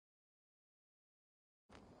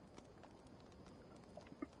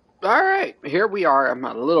Alright, here we are. I'm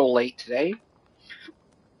a little late today,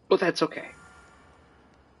 but that's okay.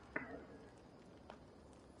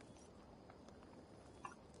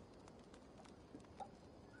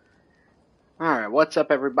 Alright, what's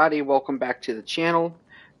up everybody? Welcome back to the channel.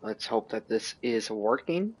 Let's hope that this is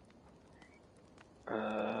working.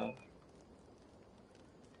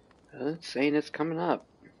 It's saying it's coming up.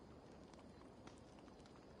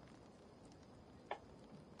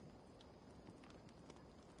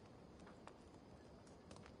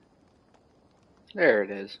 There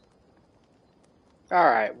it is.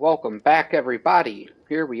 Alright, welcome back everybody.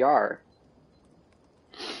 Here we are.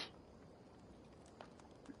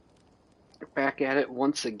 Back at it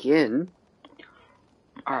once again.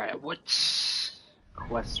 Alright, what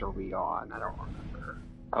quests are we on? I don't remember.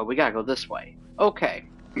 Oh, we gotta go this way. Okay.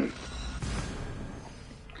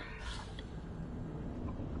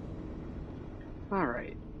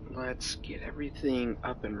 Alright, let's get everything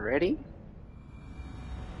up and ready.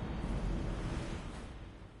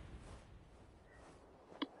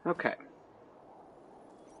 Okay.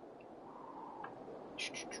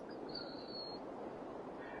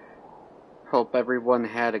 Hope everyone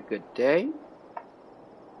had a good day.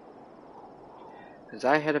 Because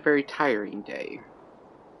I had a very tiring day.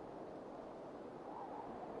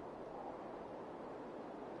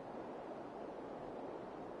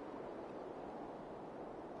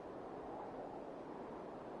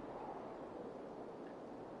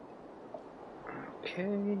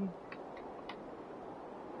 Okay.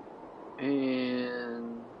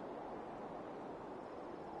 And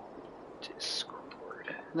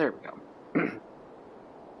Discord. There we go.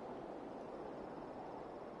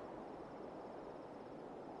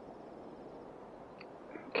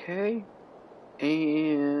 Okay.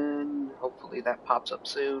 And hopefully that pops up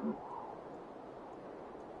soon.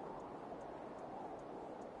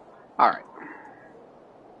 Alright.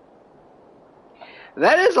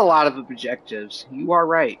 That is a lot of objectives. You are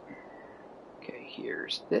right. Okay,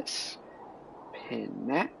 here's this. Pin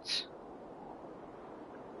that.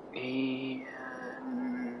 And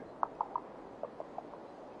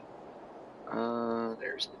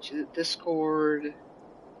there's the Discord.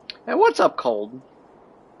 And what's up, Cold?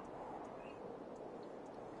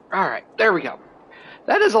 Alright, there we go.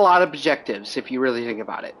 That is a lot of objectives if you really think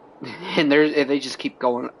about it. And they just keep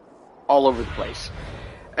going all over the place.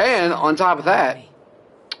 And on top of that,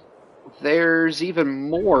 there's even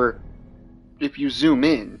more if you zoom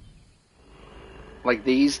in. Like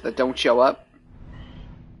these that don't show up.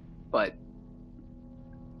 But,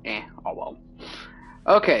 oh well.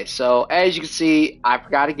 Okay, so as you can see, I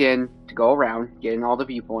forgot again to go around getting all the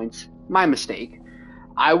viewpoints. My mistake.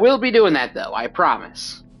 I will be doing that though, I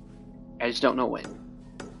promise. I just don't know when.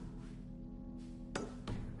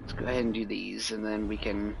 Let's go ahead and do these, and then we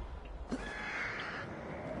can...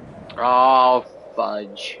 Oh,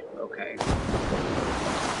 fudge. Okay.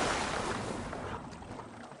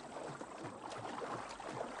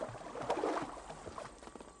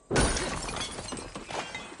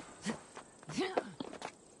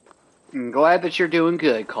 I'm glad that you're doing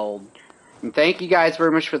good, Cold. And thank you guys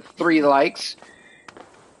very much for the 3 likes.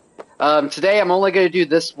 Today I'm only going to do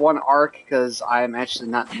this one arc because I'm actually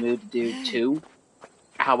not in the mood to do 2.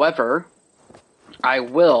 However, I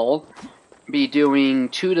will be doing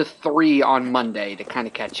 2 to 3 on Monday to kind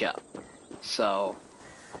of catch up. So,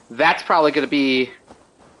 that's probably going to be,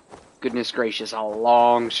 goodness gracious, a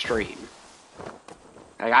long stream.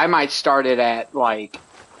 Like, I might start it at, like,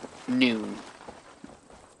 noon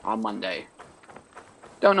on Monday.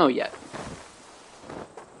 Don't know yet.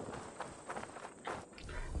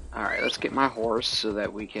 Alright, let's get my horse so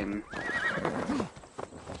that we can...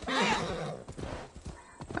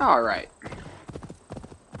 Alright.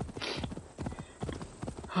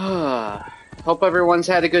 Hope everyone's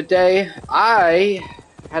had a good day. I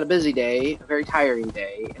had a busy day, a very tiring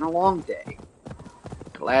day, and a long day.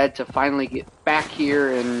 Glad to finally get back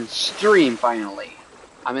here and stream finally.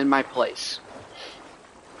 I'm in my place.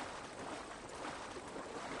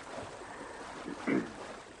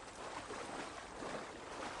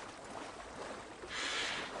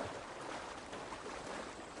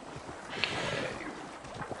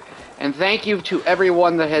 And thank you to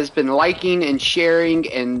everyone that has been liking and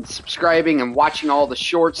sharing and subscribing and watching all the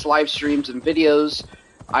shorts, live streams, and videos.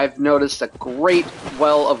 I've noticed a great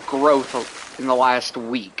well of growth in the last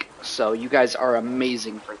week. So you guys are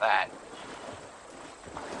amazing for that.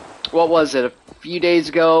 What was it? A few days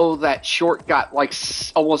ago, that short got like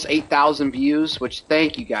almost 8,000 views, which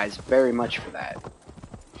thank you guys very much for that.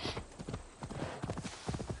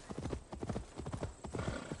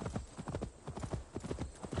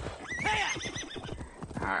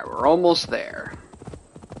 Alright, we're almost there.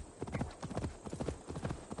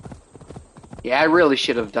 Yeah, I really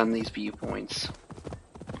should have done these viewpoints.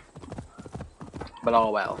 But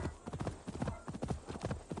oh well.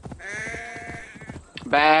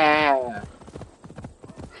 Bah!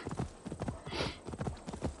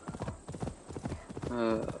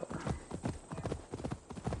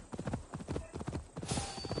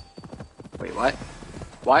 Wait, what?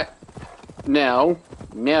 What? No.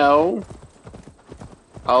 No.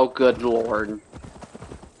 Oh, good lord.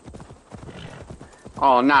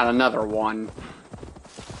 Oh, not another one.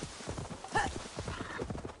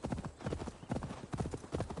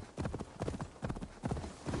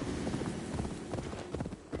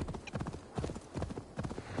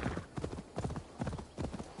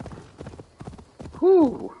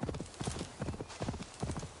 Whew.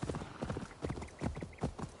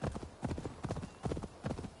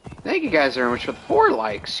 Thank you guys very much for the 4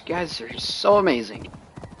 likes. You guys are so amazing.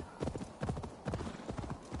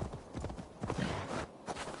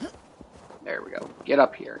 There we go. Get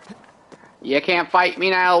up here. You can't fight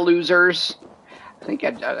me now, losers. I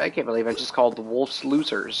can't believe I just called the wolves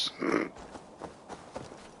losers.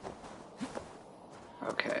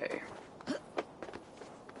 Okay.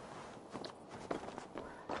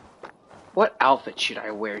 What outfit should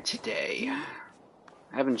I wear today?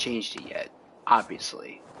 I haven't changed it yet,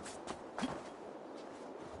 obviously.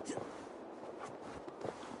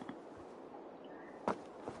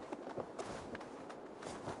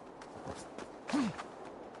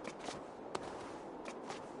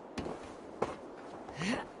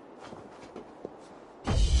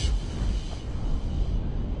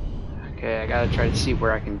 Okay, I gotta try to see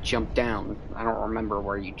where I can jump down. I don't remember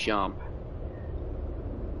where you jump.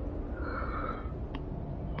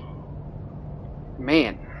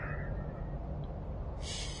 Man.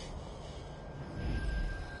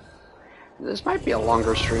 This might be a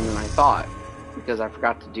longer stream than I thought, because I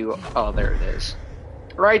forgot to do... Oh, there it is.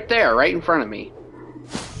 Right there, right in front of me.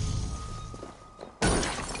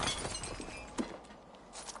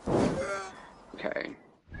 Okay.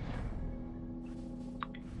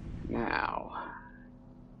 Now...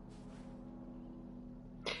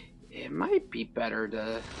 It might be better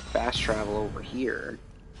to fast travel over here.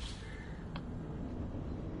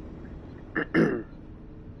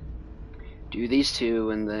 Do these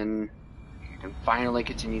two, and then you can finally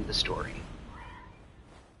continue the story.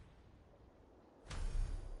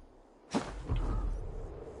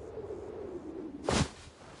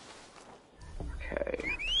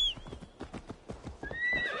 Okay.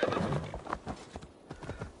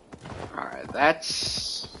 Alright,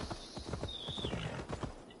 that's...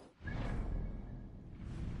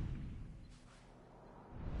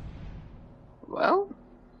 Well,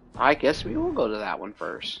 I guess we will go to that one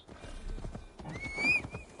first.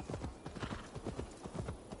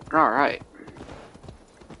 Alright.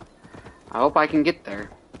 I hope I can get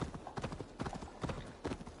there.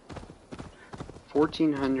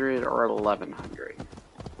 1400 or 1100.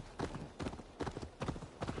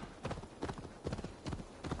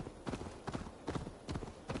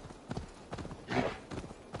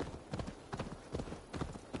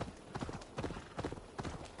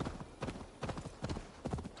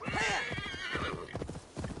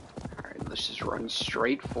 Alright, let's just run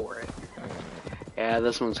straight for it. Yeah,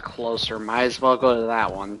 this one's closer. Might as well go to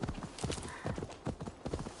that one.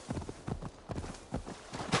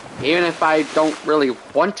 Even if I don't really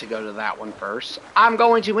want to go to that one first, I'm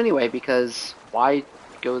going to anyway, because why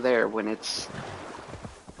go there when it's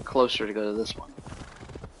closer to go to this one?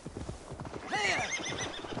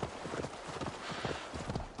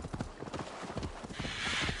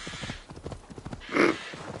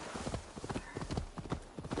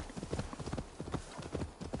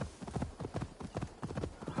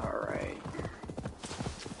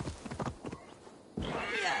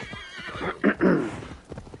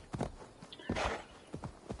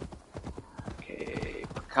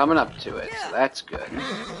 Coming up to it, so that's good.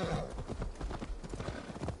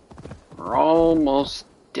 We're almost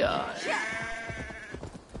done.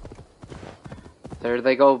 There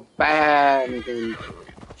they go back again.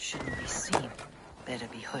 Shouldn't be seen. Better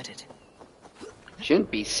be hooded. Shouldn't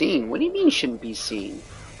be seen? What do you mean shouldn't be seen?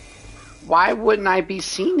 Why wouldn't I be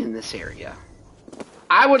seen in this area?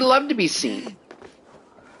 I would love to be seen.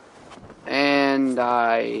 And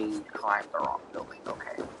I climbed the wrong building.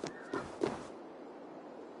 Okay.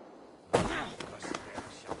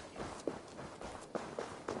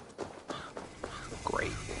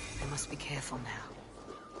 Great. I must be careful now.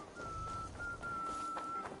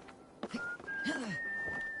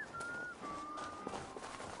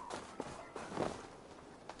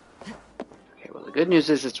 Okay, well the good news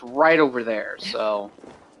is it's right over there, so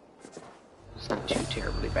it's not too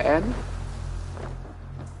terribly bad.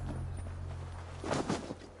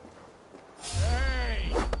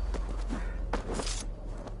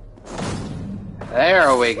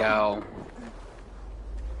 There we go.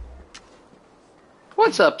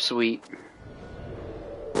 What's up, sweet?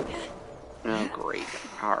 Oh, great.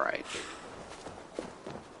 Alright.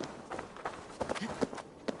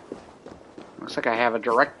 Looks like I have a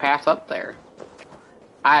direct path up there.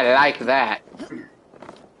 I like that.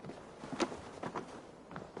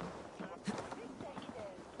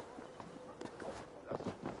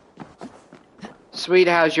 Sweet,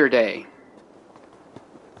 how's your day?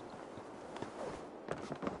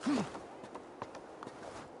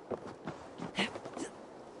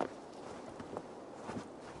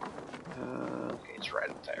 Okay, it's right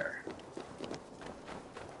up there.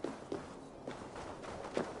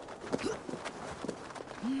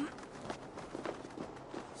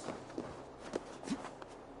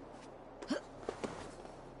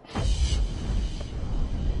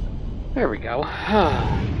 There we go.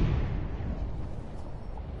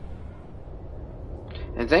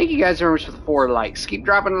 And thank you guys very much for the 4 likes. Keep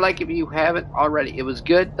dropping a like if you haven't already. It was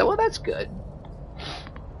good. Well, that's good.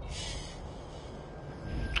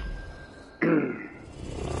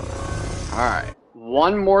 Alright.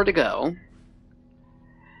 1 more to go.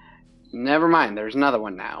 Never mind. There's another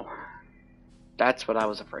one now. That's what I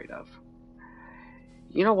was afraid of.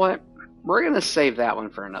 You know what? We're going to save that one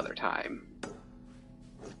for another time.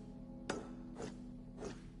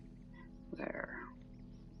 There.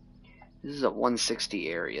 This is a 160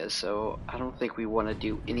 area, so I don't think we want to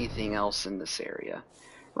do anything else in this area.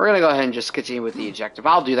 We're going to go ahead and just continue with the objective.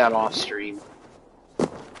 I'll do that off stream.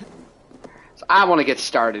 So I want to get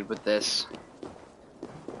started with this.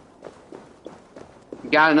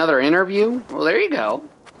 Got another interview? Well, there you go.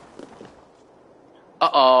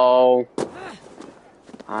 Uh-oh.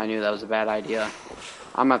 I knew that was a bad idea.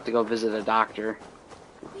 I'm going to have to go visit a doctor.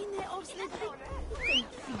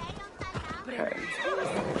 Okay.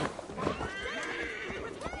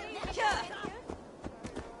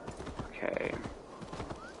 Okay.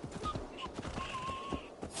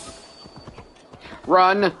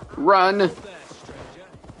 Run! Run!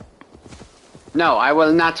 No, I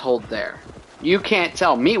will not hold there. You can't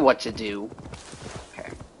tell me what to do.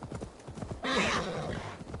 Okay.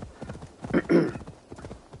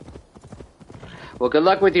 Well, good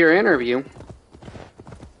luck with your interview.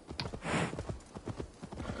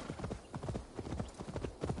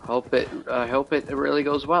 I hope it really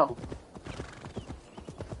goes well.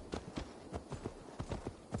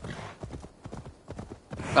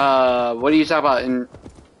 What are you talking about?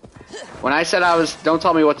 When I said don't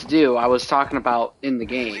tell me what to do, I was talking about in the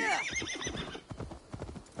game.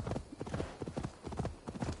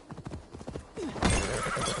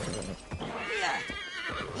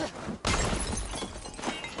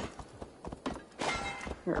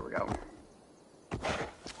 There we go.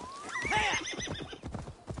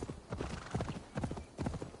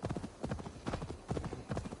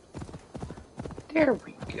 There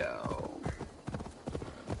we go.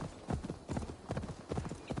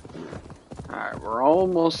 Alright, we're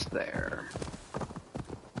almost there.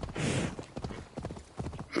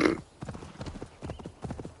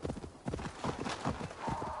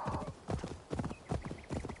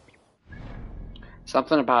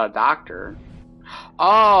 Something about a doctor.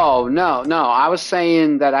 Oh, no. I was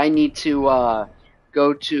saying that I need to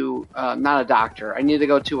go to, not a doctor. I need to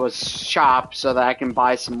go to a shop so that I can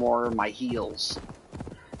buy some more of my heals.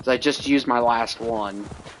 Because I just used my last one.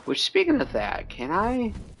 Which, speaking of that, can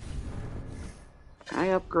I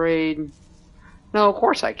upgrade? No, of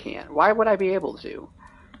course I can't. Why would I be able to?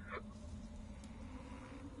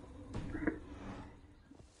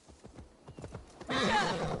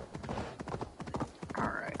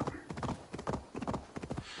 Alright.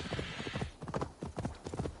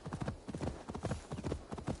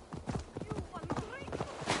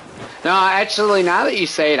 No, actually, now that you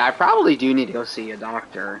say it, I probably do need to go see a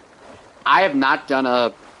doctor. I have not done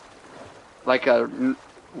a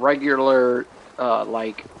regular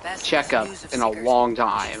checkup in a long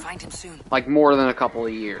time. Like more than a couple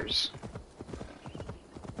of years.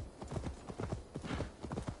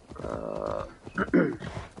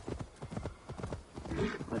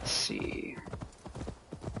 Let's see.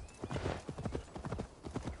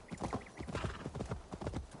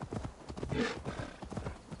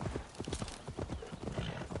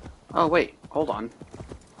 Oh wait, hold on.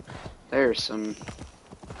 There's some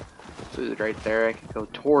food right there. I could go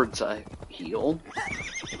towards a heal.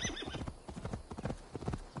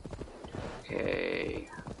 Okay.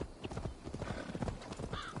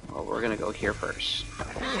 Well, we're gonna go here first.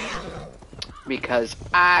 Because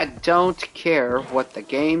I don't care what the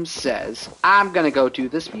game says. I'm gonna go to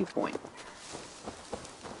this viewpoint.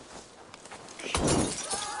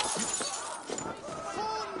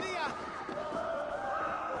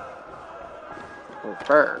 But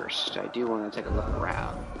first, I do want to take a look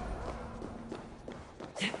around.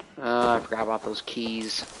 I forgot about those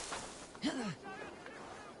keys.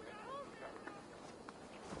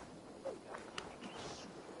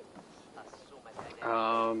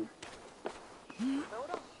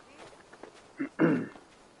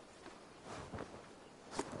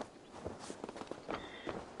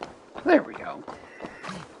 There we go.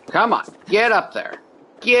 Come on, get up there.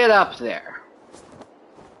 Get up there.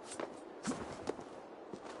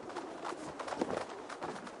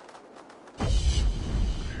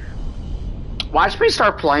 Watch me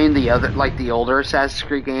start playing the other, like the older Assassin's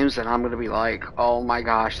Creed games, and I'm gonna be like, oh my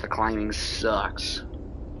gosh, the climbing sucks.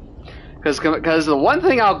 Because the one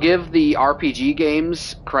thing I'll give the RPG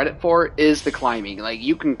games credit for is the climbing. Like,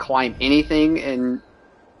 you can climb anything, and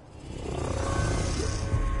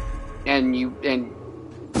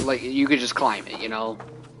like you could just climb it, you know.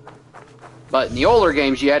 But in the older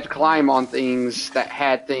games, you had to climb on things that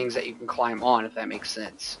had things that you can climb on, if that makes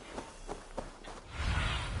sense.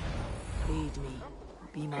 Lead me.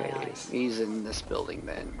 Be my eyes. He's in this building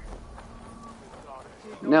then.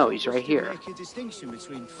 No, he's right here. Make a distinction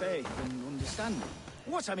between faith and understanding.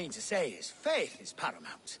 What I mean to say is, faith is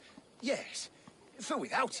paramount. Yes, for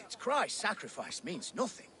without it, Christ's sacrifice means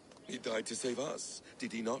nothing. He died to save us,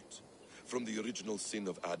 did he not? From the original sin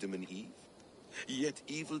of Adam and Eve. Yet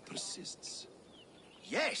evil persists.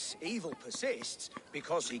 Yes, evil persists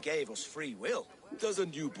because he gave us free will. Does a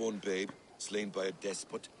newborn babe, slain by a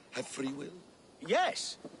despot, have free will?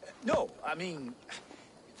 Yes. No, I mean,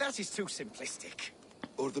 that is too simplistic.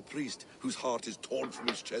 Or the priest whose heart is torn from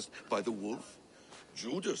his chest by the wolf?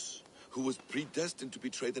 Judas, who was predestined to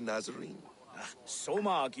betray the Nazarene? Some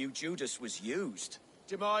argue Judas was used.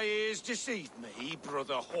 Do my ears deceive me,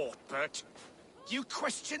 Brother Hawkbert? You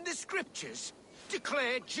question the scriptures?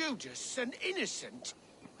 Declare Judas an innocent?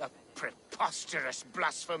 A preposterous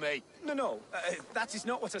blasphemy. No, that is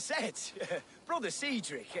not what I said. Brother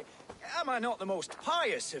Cedric, am I not the most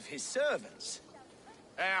pious of his servants?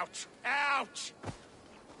 Out! Out!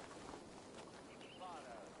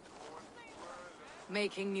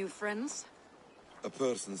 Making new friends? A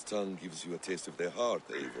person's tongue gives you a taste of their heart,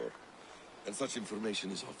 Eivor. And such information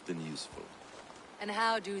is often useful. And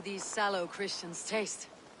how do these sallow Christians taste?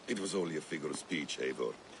 It was only a figure of speech,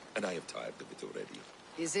 Eivor. And I have tired of it already.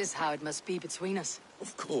 Is this how it must be between us?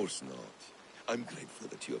 Of course not. I'm grateful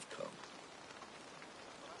that you have come.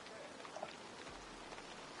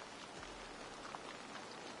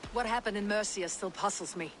 What happened in Mercia still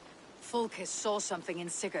puzzles me. Fulke saw something in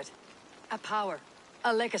Sigurd. A power.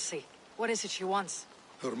 A legacy. What is it she wants?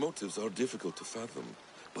 Her motives are difficult to fathom,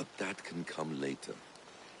 but that can come later.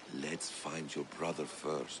 Let's find your brother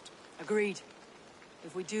first. Agreed.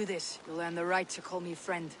 If we do this, you'll earn the right to call me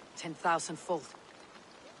friend 10,000-fold.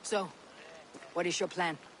 So, what is your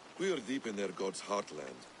plan? We are deep in their god's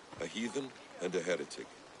heartland, a heathen and a heretic.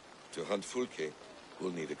 To hunt Fulke,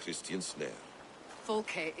 we'll need a Christian snare.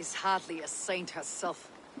 Fulke is hardly a saint herself.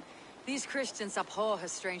 These Christians abhor her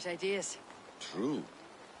strange ideas. True.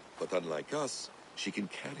 But unlike us, she can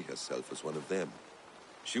carry herself as one of them.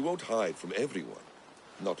 She won't hide from everyone,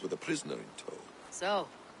 not with a prisoner in tow. So,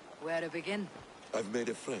 where to begin? I've made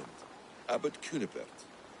a friend, Abbot Cunibert,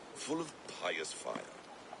 full of pious fire,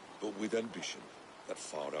 but with ambition that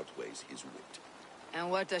far outweighs his wit.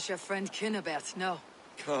 And what does your friend Cunibert know?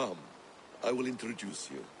 Come, I will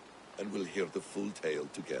introduce you, and we'll hear the full tale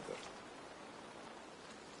together.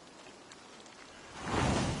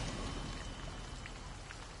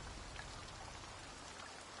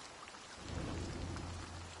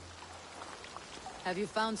 Have you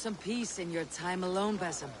found some peace in your time alone,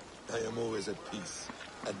 Basim? I am always at peace,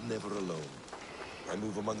 and never alone. I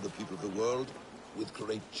move among the people of the world with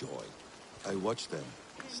great joy. I watch them,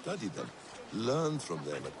 study them, learn from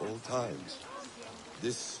them at all times.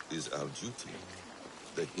 This is our duty,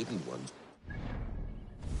 the hidden ones.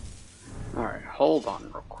 Alright, hold on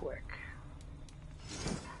real quick.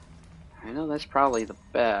 I know that's probably the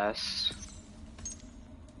best.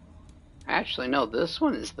 Actually, no, this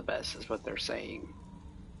one is the best, is what they're saying.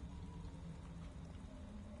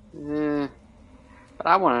 But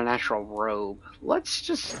I want a natural robe. We're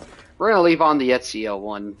gonna leave on the Ezio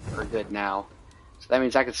one for good now. So that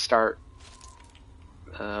means I could start,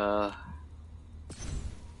 hold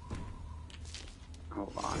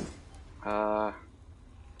on.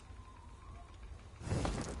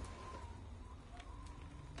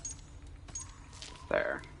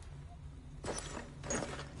 There.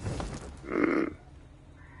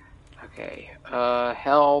 Okay,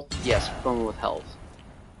 health. Yes, we're going with health.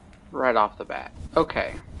 Right off the bat.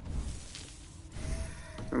 Okay.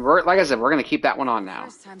 Like I said, we're gonna keep that one on now.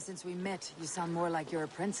 First time since we met, you sound more like your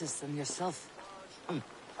apprentice than yourself.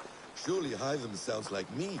 Surely Hytham sounds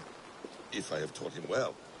like me, if I have taught him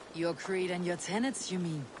well. Your creed and your tenets, you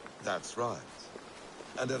mean? That's right.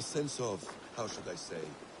 And our sense of, how should I say,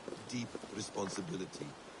 deep responsibility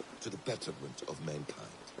to the betterment of mankind.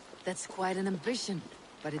 That's quite an ambition,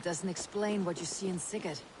 but it doesn't explain what you see in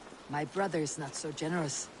Sigurd. My brother is not so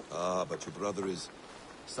generous. Ah, but your brother is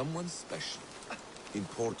someone special,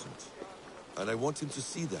 important. And I want him to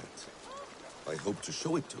see that. I hope to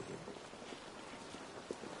show it to him.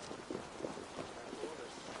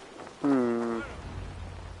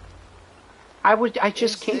 I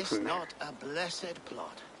just came Is this from there. not a blessed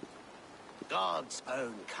plot? God's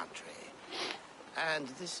own country. And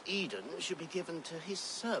this Eden should be given to his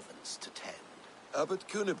servants to tend. Abbot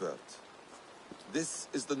Cunibert. This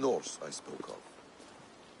is the Norse I spoke of.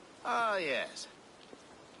 Ah, yes.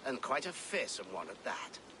 And quite a fearsome one at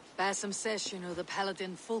that. Bassam says you know the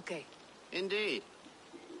paladin Fulke. Indeed.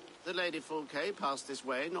 The Lady Fulke passed this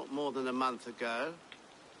way not more than a month ago.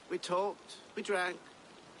 We talked, we drank.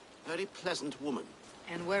 Very pleasant woman.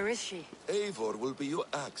 And where is she? Eivor will be your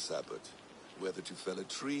axe, Abbot. Whether to fell a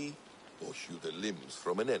tree or hew the limbs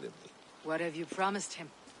from an enemy. What have you promised him?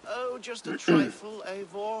 Oh, just a trifle,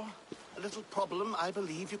 Eivor. A little problem I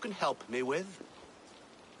believe you can help me with.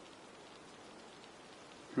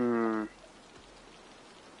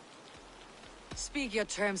 Speak your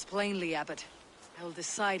terms plainly, Abbot. I will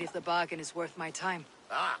decide if the bargain is worth my time.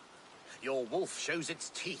 Ah, your wolf shows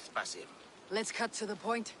its teeth, Basim. Let's cut to the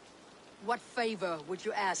point. What favor would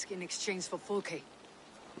you ask in exchange for Fulke?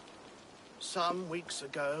 Some weeks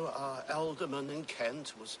ago, our alderman in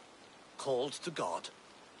Kent was called to God.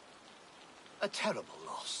 A terrible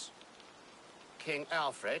loss. King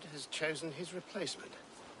Alfred has chosen his replacement,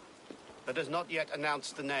 but has not yet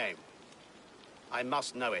announced the name. I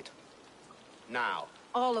must know it. Now.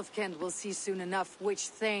 All of Kent will see soon enough which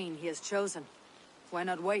Thane he has chosen. Why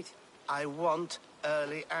not wait? I want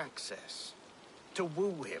early access. To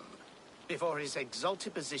woo him, before his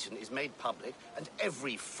exalted position is made public and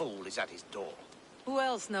every fool is at his door. Who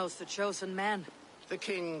else knows the chosen man? The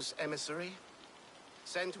king's emissary,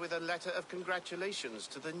 sent with a letter of congratulations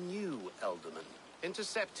to the new alderman.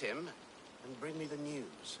 Intercept him and bring me the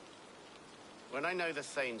news. When I know the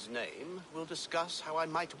Thane's name, we'll discuss how I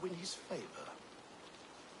might win his favor.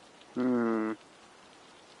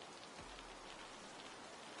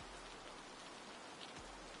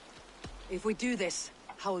 If we do this,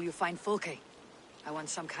 how will you find Fulke? I want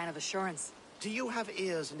some kind of assurance. Do you have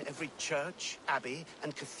ears in every church, abbey,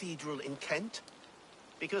 and cathedral in Kent?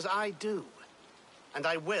 Because I do. And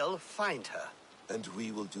I will find her. And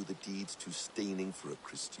we will do the deeds to staining for a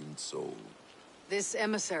Christian soul. This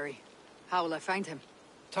emissary, how will I find him?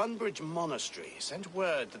 Tunbridge Monastery sent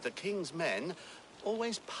word that the king's men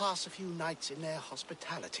always pass a few nights in their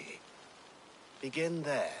hospitality. Begin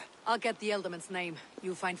there. I'll get the Elderman's name.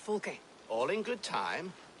 You find Fulke. All in good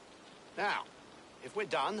time. Now, if we're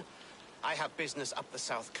done, I have business up the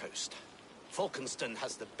south coast. Falkenston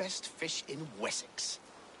has the best fish in Wessex.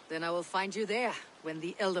 Then I will find you there, when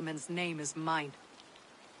the Elderman's name is mine.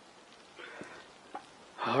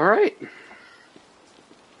 All right.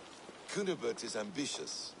 Cunibert is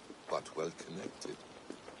ambitious, but well connected.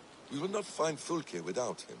 We will not find Fulke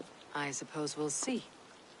without him. I suppose we'll see.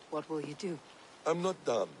 What will you do? I'm not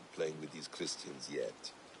done playing with these Christians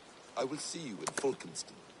yet. I will see you in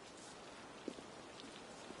Falkenston.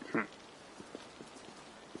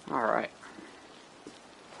 All right.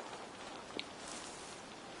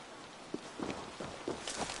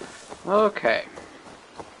 Okay.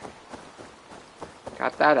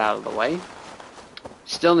 Got that out of the way.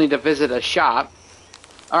 Still need to visit a shop.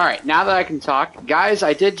 Alright, now that I can talk. Guys,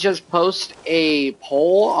 I did just post a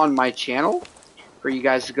poll on my channel for you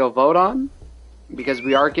guys to go vote on. Because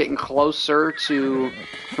we are getting closer to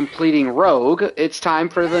completing Rogue. It's time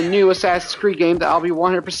for the new Assassin's Creed game that I'll be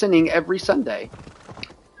 100%ing every Sunday.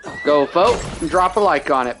 Go vote and drop a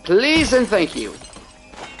like on it. Please and thank you.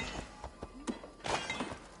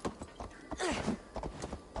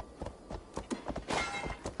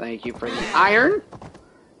 Thank you for the iron.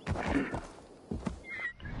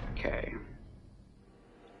 Okay.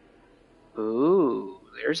 Ooh,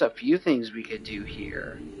 there's a few things we could do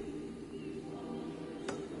here.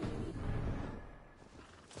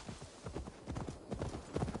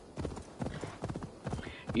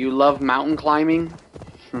 You love mountain climbing?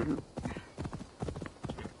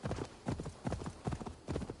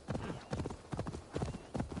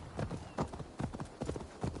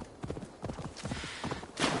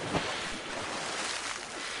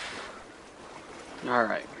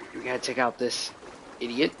 Alright, we gotta take out this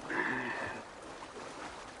Idiot.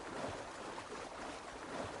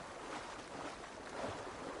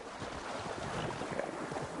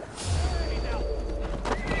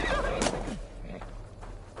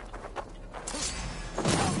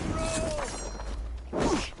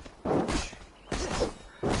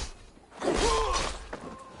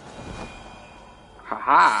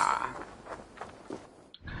 Haha.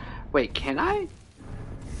 Wait, can I?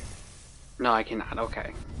 No, I cannot.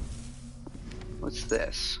 Okay. What's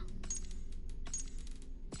this?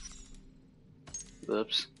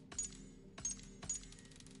 Oops.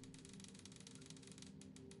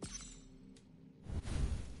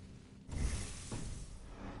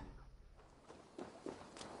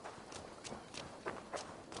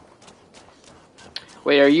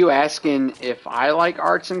 Wait, are you asking if I like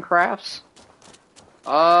arts and crafts?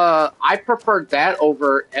 I preferred that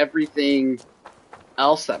over everything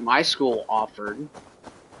else that my school offered.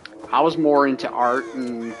 I was more into art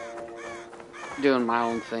and doing my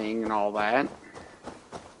own thing and all that.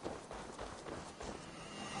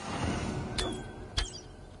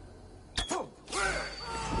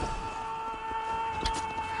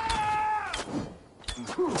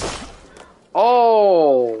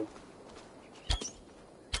 Oh!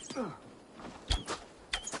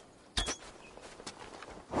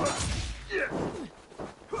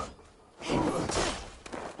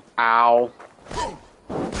 Ow.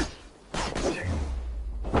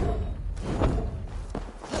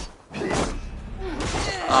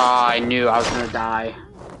 I knew I was gonna die.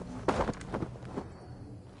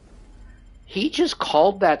 He just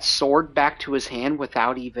called that sword back to his hand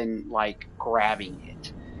without even, like, grabbing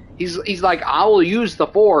it. He's like, I will use the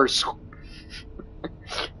force.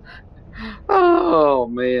 Oh,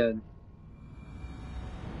 man.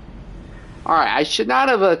 Alright, I should not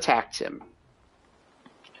have attacked him.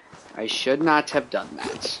 I should not have done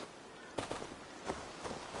that.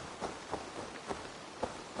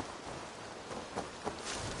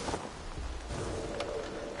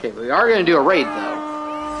 Okay, we are going to do a raid, though.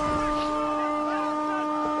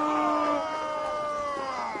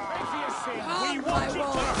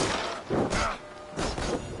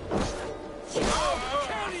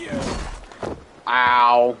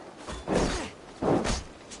 Ow.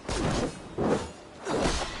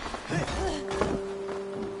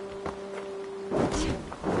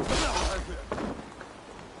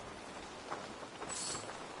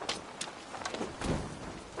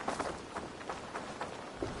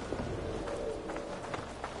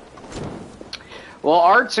 Well,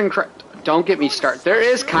 arts and don't get me started. There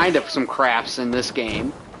is kind of some crafts in this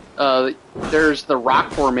game. There's the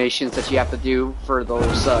rock formations that you have to do for those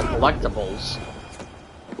collectibles,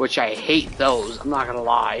 which I hate those. I'm not gonna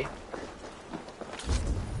lie.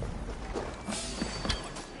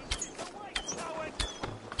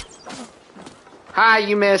 Hi,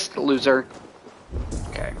 you missed, loser.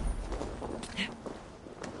 Okay.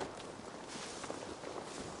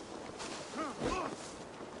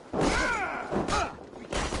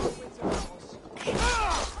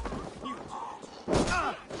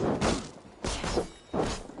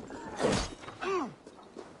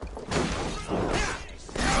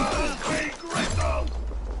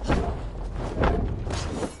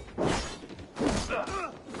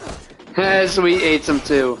 Sweet ate some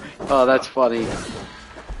too. Oh, that's funny.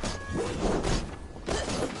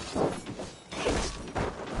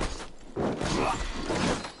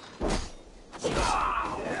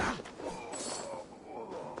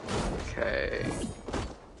 Okay.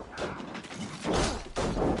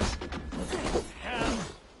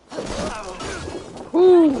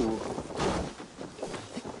 Whoo!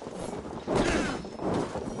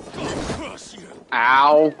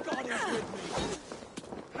 Ow!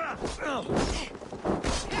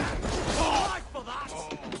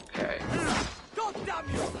 Okay.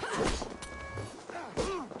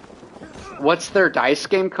 What's their dice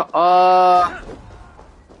game I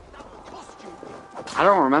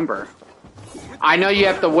don't remember. I know you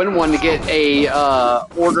have to win one to get a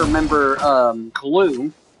order member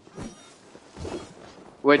clue.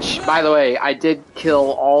 Which, by the way, I did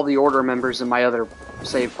kill all the order members in my other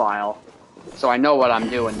save file. So I know what I'm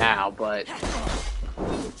doing now, but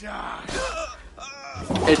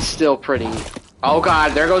it's still pretty. Oh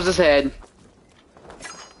god, there goes his head.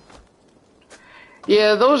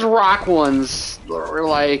 Yeah, those rock ones were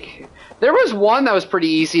like... There was one that was pretty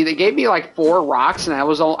easy. They gave me like 4 rocks, and I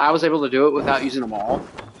was able to do it without using them all.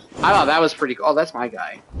 I thought that was pretty cool. Oh, that's my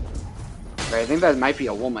guy. Right, I think that might be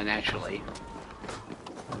a woman, actually.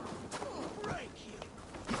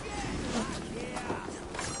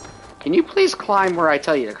 Can you please climb where I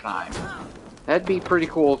tell you to climb? That'd be pretty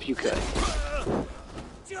cool if you could.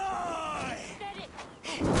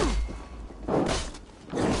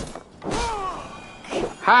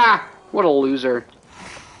 Ha! What a loser.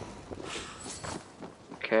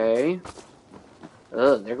 Okay.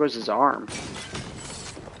 Ugh, there goes his arm.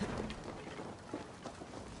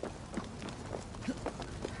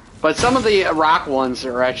 But some of the rock ones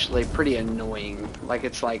are actually pretty annoying. Like,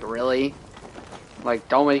 it's like, really? Like,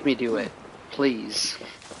 don't make me do it. Please.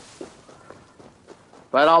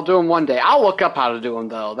 But I'll do them one day. I'll look up how to do them,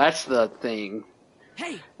 though. That's the thing.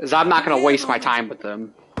 Is I'm not going to waste my time with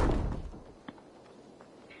them.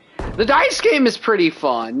 The dice game is pretty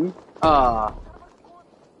fun. I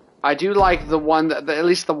do like the one that, at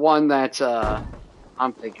least the one that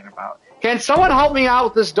I'm thinking about. Can someone help me out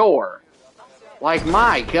with this door? Like,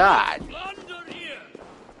 my God.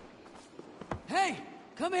 Hey,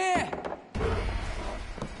 come here.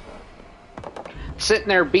 Sitting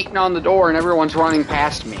there beating on the door and everyone's running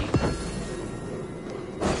past me.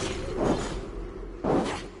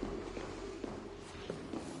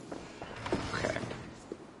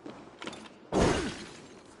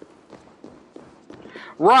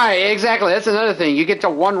 Right, exactly. That's another thing. You get to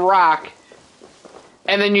one rock,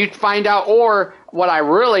 and then you find out, or what I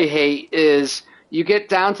really hate is you get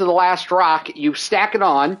down to the last rock, you stack it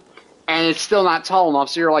on, and it's still not tall enough,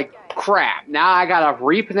 so you're like, crap, now I gotta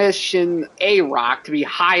reposition a rock to be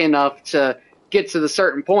high enough to get to the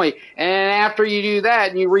certain point, and after you do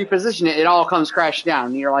that and you reposition it, it all comes crashing down,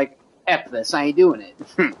 and you're like, F this, I ain't doing it.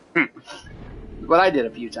 But I did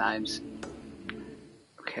a few times.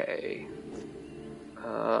 Okay.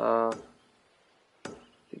 I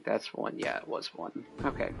think that's one. Yeah, it was one.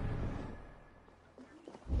 Okay.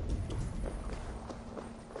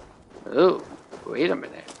 Oh, wait a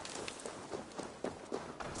minute.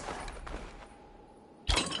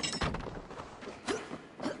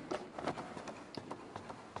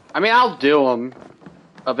 I mean, I'll do them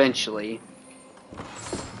eventually.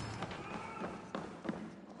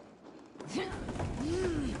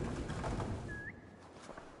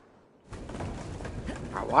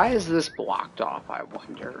 Why is this blocked off, I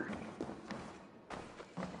wonder?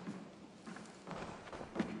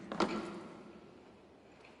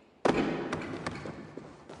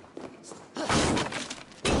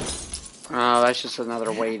 Oh, that's just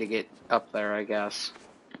another way to get up there, I guess.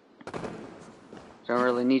 Don't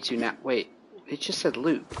really need to now. Wait, it just said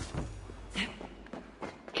loot.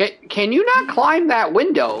 Can you not climb that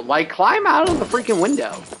window? Like, climb out of the freaking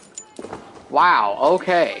window. Wow,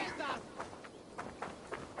 okay.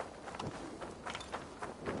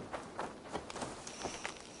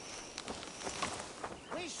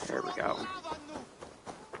 There we go.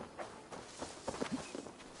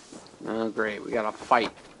 Oh, great. We gotta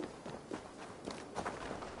fight.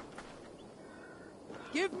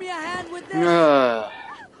 Give me a hand with this. I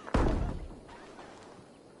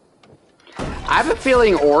have a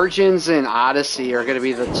feeling Origins and Odyssey are gonna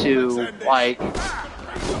be the two, like...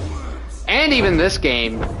 And even this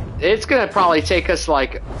game, it's gonna probably take us,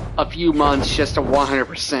 like, a few months just to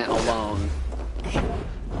 100% alone.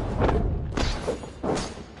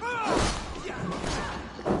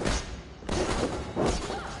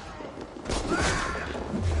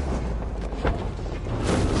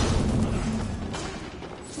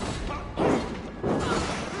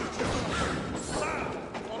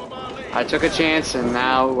 I took a chance and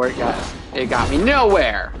now it got me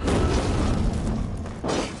nowhere.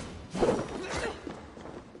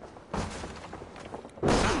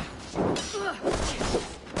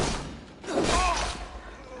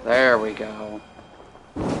 There we go.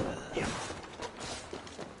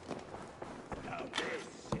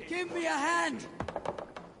 Give me a hand.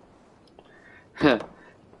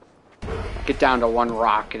 Get down to one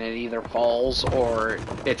rock and it either falls or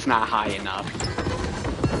it's not high enough.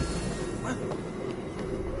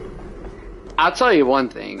 I'll tell you one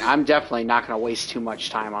thing, I'm definitely not going to waste too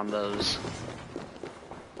much time on those.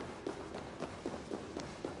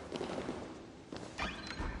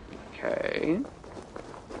 Okay.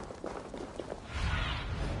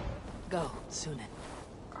 Go, Sunan.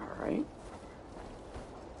 Alright.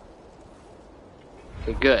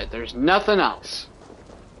 Okay, good. There's nothing else.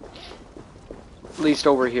 At least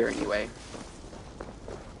over here, anyway.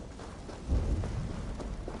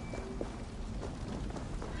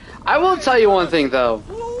 I will tell you one thing, though.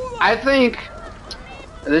 I think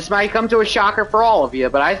this might come to a shocker for all of you,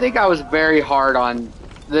 but I think I was very hard on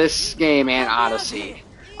this game and Odyssey.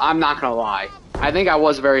 I'm not gonna lie. I think I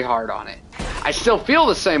was very hard on it. I still feel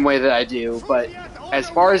the same way that I do, but as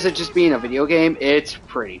far as it just being a video game, it's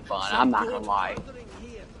pretty fun. I'm not gonna lie.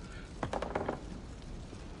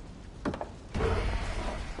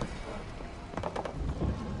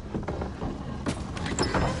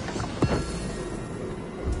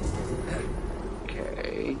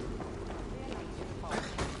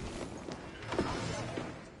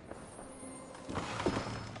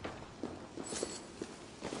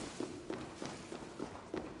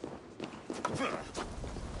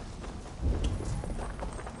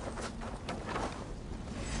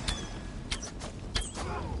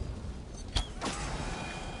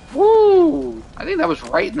 think that was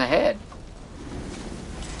right in the head.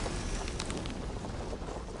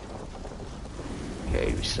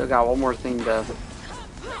 Okay, we still got one more thing to...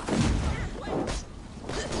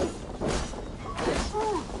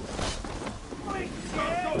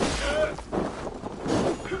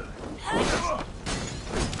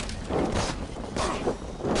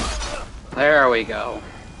 There we go.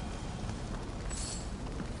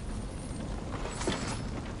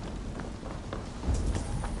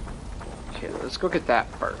 Okay, let's go get that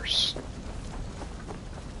first.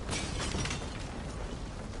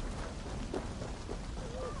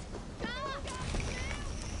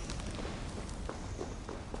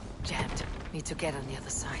 Jammed. Need to get on the other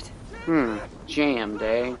side. Jammed,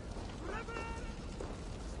 eh?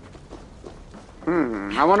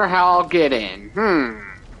 I wonder how I'll get in.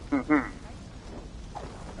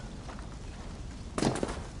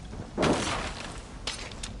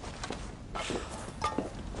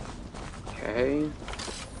 Okay.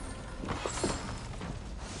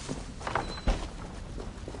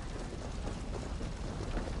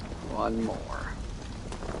 One more.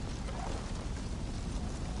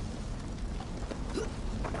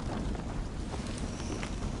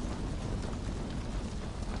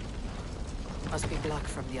 Must be blocked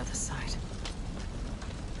from the other side.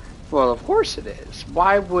 Well, of course it is.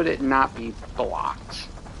 Why would it not be blocked?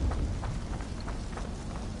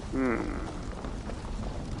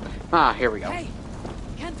 Ah, here we go. Hey,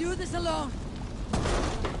 can't do this alone.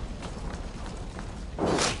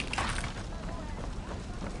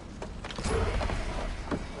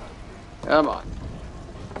 Come on.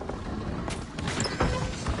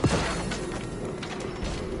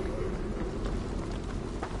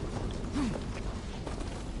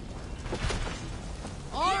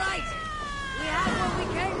 All right, we had what we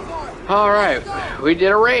came for. All right, we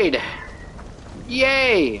did a raid.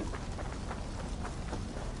 Yay!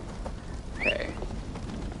 Okay.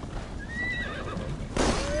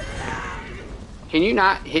 Can you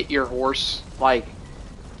not hit your horse? Like,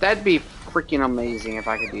 that'd be freaking amazing if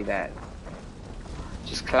I could do that.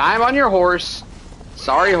 Just climb on your horse.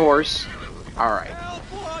 Sorry, horse. All right.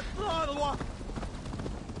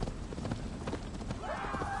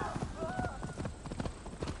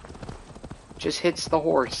 Just hits the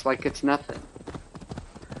horse like it's nothing.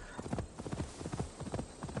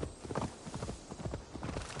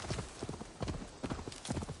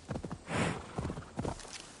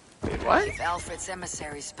 Wait, what? If Alfred's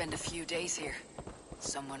emissaries spend a few days here,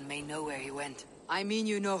 someone may know where he went. I mean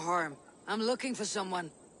you no harm. I'm looking for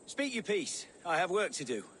someone. Speak your piece. I have work to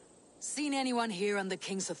do. Seen anyone here on the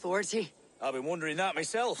King's authority? I've been wondering that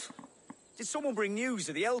myself. Did someone bring news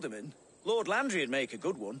of the Elderman? Lord Landry'd make a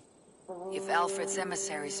good one. If Alfred's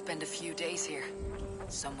emissaries spend a few days here,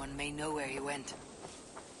 someone may know where he went.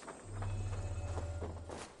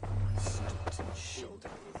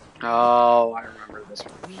 Oh, I remember this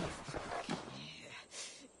one.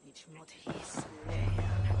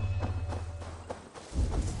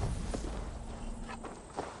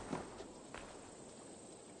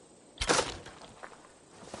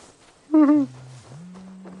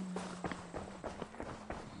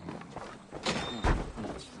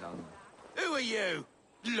 Who are you?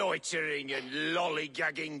 Loitering and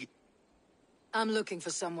lollygagging. I'm looking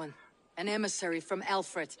for someone. An emissary from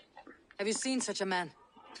Alfred. Have you seen such a man?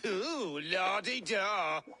 Ooh,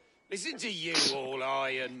 la-di-da. Listen to you, all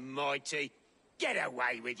high and mighty. Get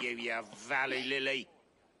away with you, you valley lily.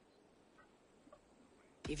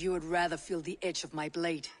 If you would rather feel the edge of my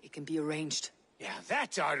blade, it can be arranged. Yeah,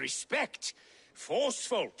 that I respect.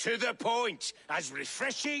 Forceful, to the point, as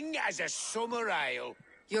refreshing as a summer ale.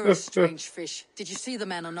 You're a strange fish. Did you see the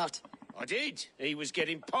man or not? I did. He was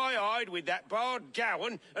getting pie-eyed with that Bard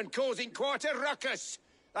Gowan and causing quite a ruckus.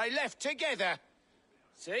 They left together.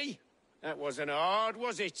 See? That wasn't hard,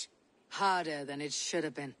 was it? Harder than it should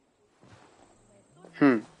have been.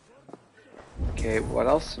 Okay, what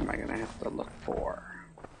else am I gonna have to look for?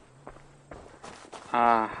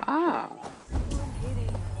 Aha!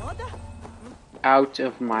 Out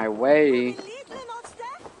of my way.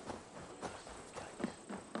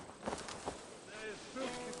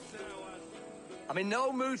 I'm in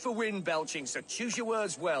no mood for wind belching, so choose your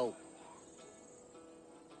words well.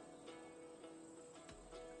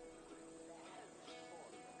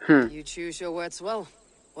 You choose your words well.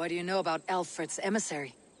 What do you know about Alfred's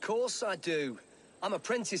emissary? Course I do. I'm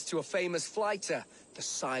apprentice to a famous fighter, the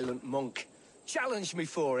Silent Monk. Challenge me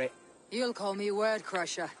for it. You'll call me Word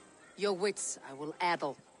Crusher. Your wits I will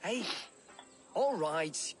addle. Hey? All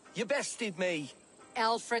right, you bested me.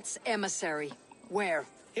 Alfred's emissary. Where?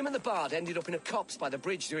 Him and the Bard ended up in a copse by the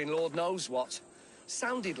bridge doing Lord knows what.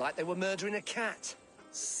 Sounded like they were murdering a cat.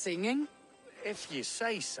 Singing? If you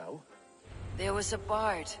say so. There was a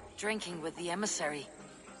bard drinking with the emissary.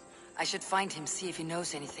 I should find him, see if he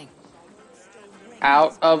knows anything.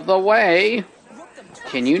 Out of the way.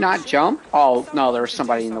 Can you not jump? Oh, no, there's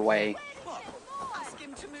somebody in the way. Ask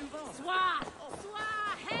him to move on.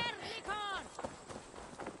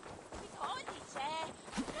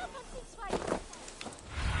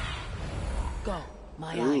 Go,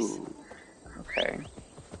 my eyes. Ooh. Okay.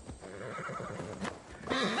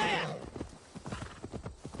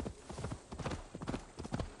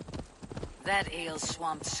 That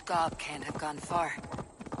ale-swamped scab can't have gone far.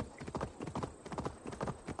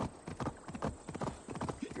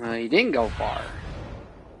 Well, he didn't go far.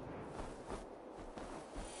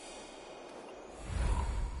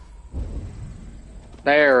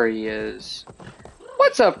 There he is.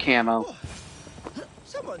 What's up, Camo?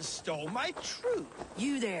 Someone stole my truth.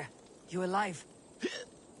 You there. You alive?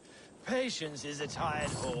 Patience is a tired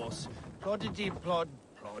horse. Ploddity plod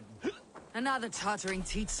plod. Another tottering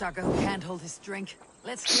teat-sucker who can't hold his drink.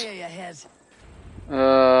 Let's clear your head.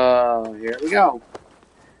 Here we go.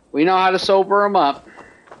 We know how to sober him up.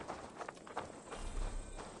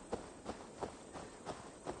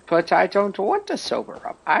 But I don't want to sober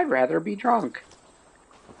up. I'd rather be drunk.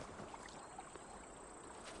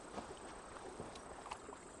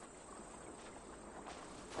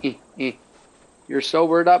 You're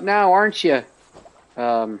sobered up now, aren't you?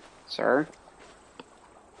 Sir?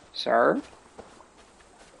 Sir?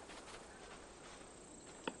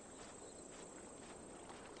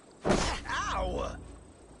 Ow!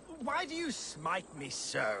 Why do you smite me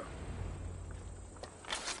so?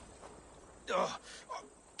 Oh,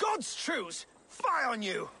 God's truce! Fie on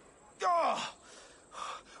you! Oh,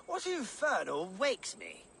 what infernal wakes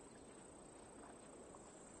me?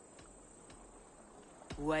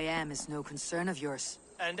 Who I am is no concern of yours.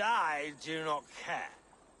 And I do not care.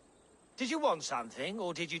 Did you want something,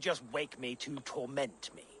 or did you just wake me to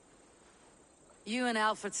torment me? You and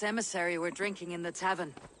Alfred's emissary were drinking in the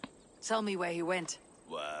tavern. Tell me where he went.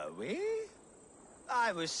 Were we?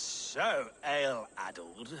 I was so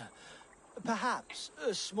ale-addled. Perhaps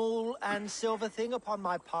a small and silver thing upon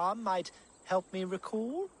my palm might help me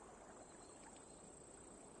recall?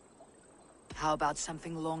 How about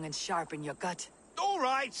something long and sharp in your gut? All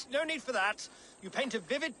right, no need for that. You paint a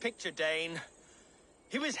vivid picture, Dane.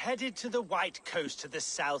 He was headed to the White Coast to the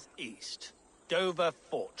southeast, Dover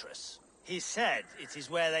Fortress. He said it is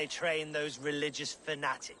where they train those religious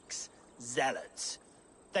fanatics, zealots.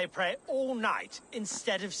 They pray all night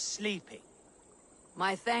instead of sleeping.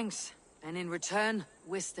 My thanks, and in return,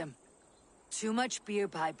 wisdom. Too much beer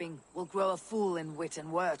piping will grow a fool in wit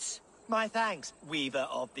and words. My thanks, Weaver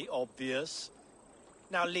of the Obvious.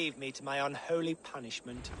 Now leave me to my unholy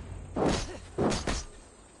punishment.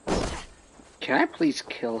 Can I please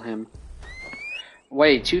kill him?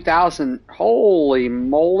 Wait, 2,000. Holy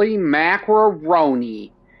moly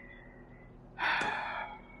macaroni.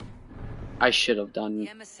 I should have done. The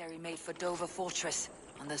emissary made for Dover Fortress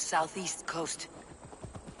on the southeast coast.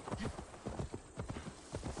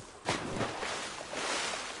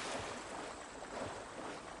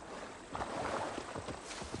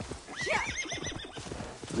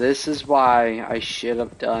 This is why I should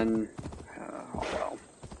have done. Oh well.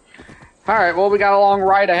 Alright, well, we got a long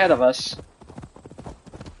ride ahead of us.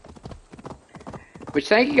 Which,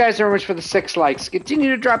 thank you guys very much for the 6 likes. Continue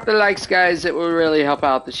to drop the likes, guys. It will really help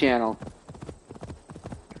out the channel.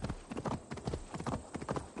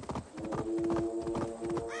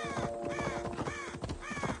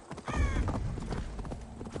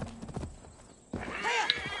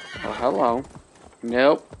 Oh, hello.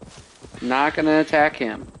 Nope. Not gonna attack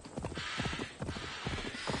him.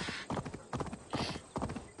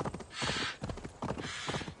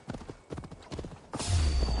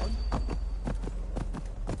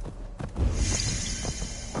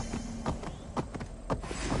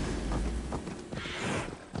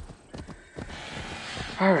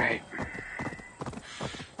 All right.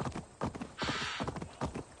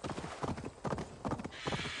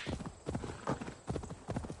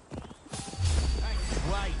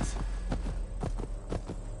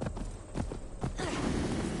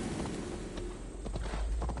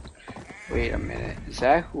 Wait a minute. Is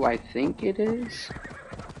that who I think it is?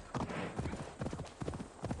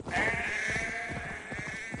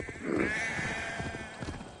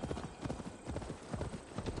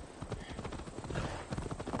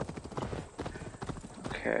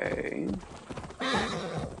 Okay.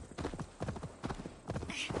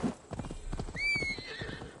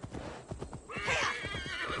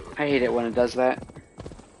 I hate it when it does that.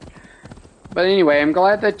 But anyway, I'm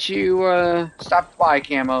glad that you stopped by,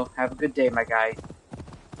 Camo. Have a good day, my guy.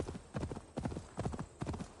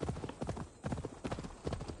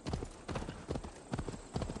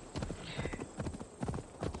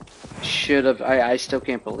 should have. I still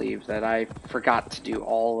can't believe that I forgot to do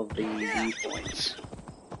all of the viewpoints.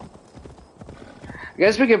 I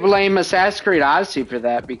guess we could blame Assassin's Creed Odyssey for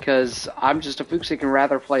that because I'm just a fookstick and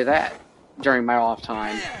rather play that during my off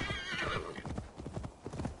time.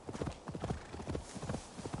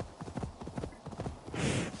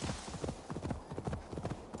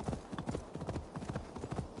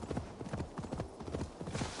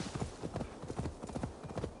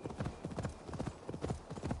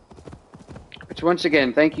 Which, once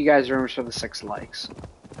again, thank you guys very much for the 6 likes.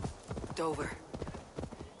 Dover.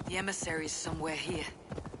 The emissary is somewhere here.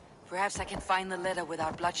 Perhaps I can find the letter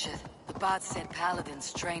without bloodshed. The bard said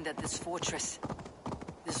paladins trained at this fortress.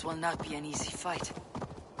 This will not be an easy fight.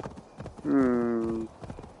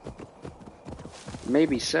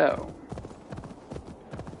 Maybe so.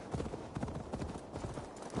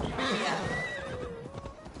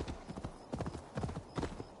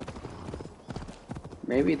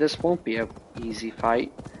 Maybe this won't be an easy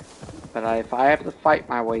fight, but if I have to fight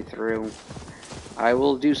my way through, I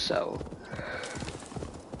will do so.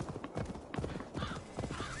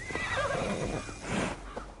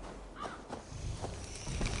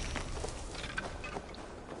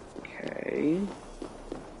 Okay.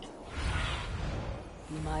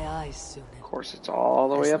 My eyes soon. Of course, it's all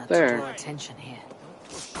the way up To there. draw attention here.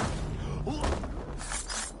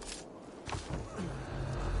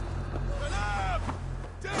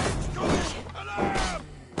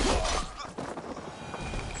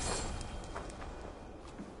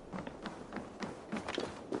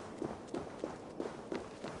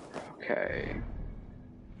 Okay.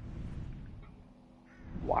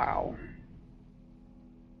 Wow.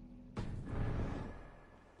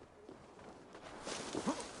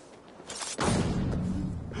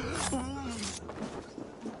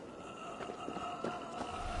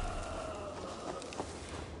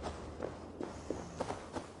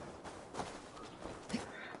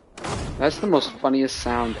 That's the most funniest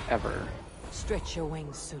sound ever. Stretch your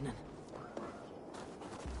wings, Sunan.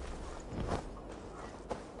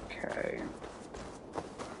 Okay.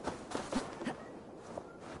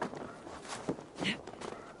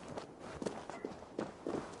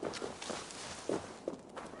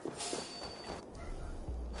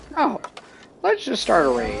 Oh, let's just start a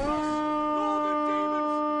raid.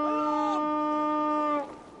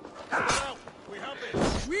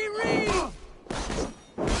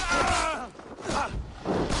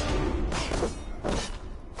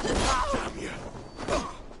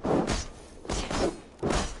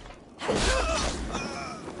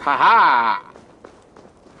 Haha!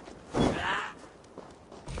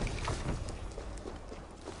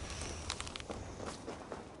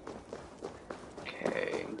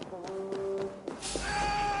 Okay.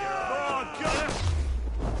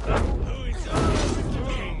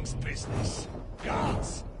 King's business.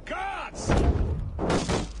 Guards! Guards!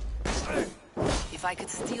 If I could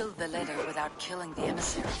steal the letter without killing the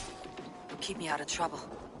emissary, it would keep me out of trouble.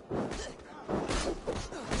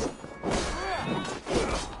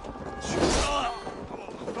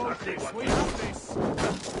 We have this.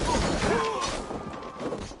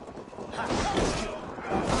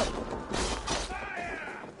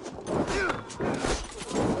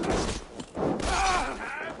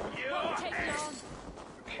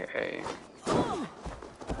 Okay.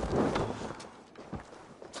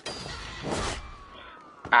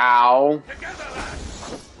 Ow.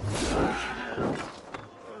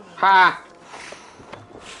 Ha!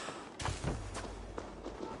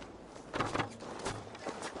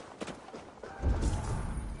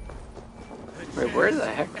 Wait, where the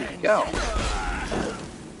heck did he go?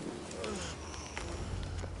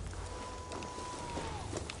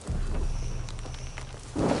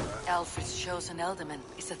 Alfred's chosen ealdorman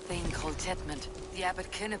is a thing called Tetmund. The abbot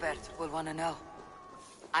Cynibert will want to know.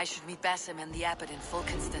 I should meet Basim and the abbot in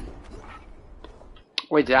Fulkenston.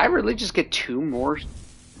 Wait, did I really just get 2 more?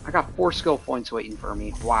 I got 4 skill points waiting for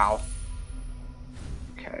me. Wow.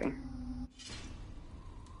 Okay.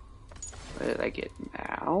 What did I get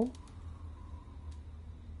now?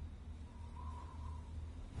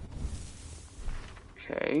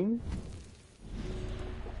 Okay.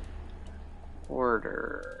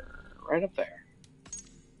 Order. Right up there.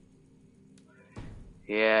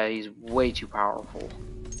 Yeah, he's way too powerful.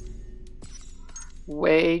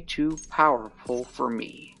 Way too powerful for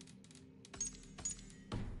me.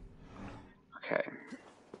 Okay.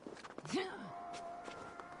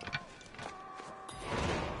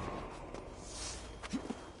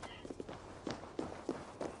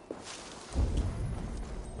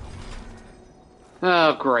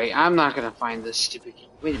 Oh, great. I'm not gonna find this stupid...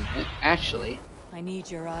 Wait a minute. Actually... I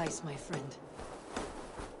need your eyes, my friend.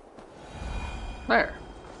 There.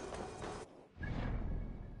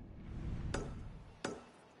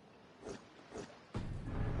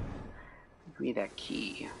 me that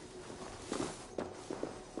key.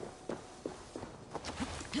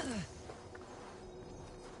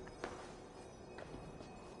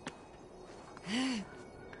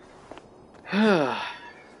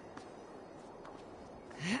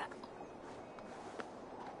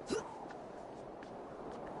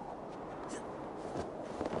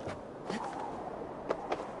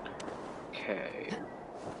 Okay.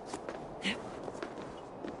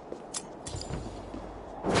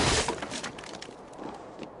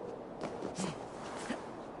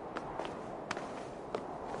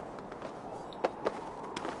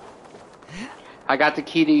 I got the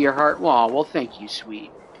key to your heart wall. Well, thank you,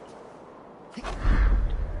 sweet.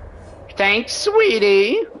 Thanks,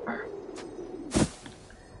 sweetie. Okay.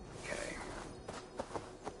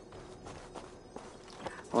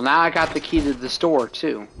 Well, now I got the key to the store,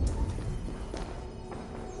 too.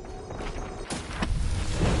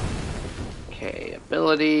 Okay,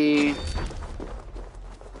 ability.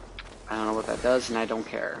 I don't know what that does, and I don't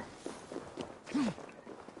care.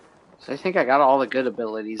 So I think I got all the good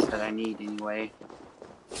abilities that I need anyway.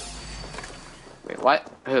 Wait,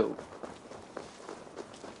 what? Who?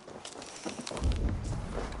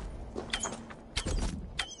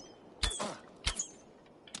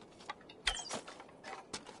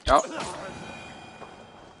 Oh.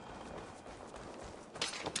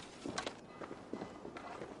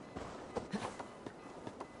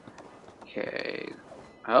 Okay.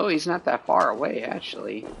 Oh, he's not that far away,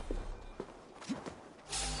 actually.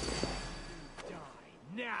 Die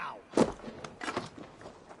now.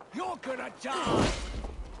 You're gonna die.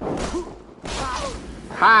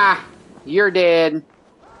 Ha! You're dead.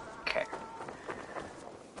 Okay.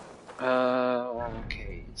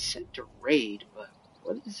 Okay. It's sent to raid, but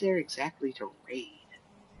what is there exactly to raid?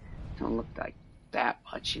 Don't look like that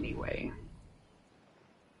much anyway.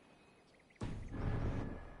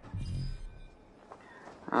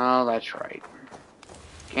 Oh, that's right.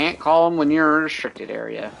 Can't call them when you're in a restricted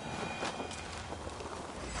area.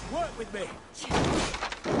 Work with me.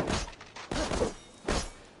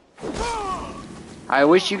 I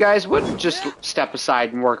wish you guys would just step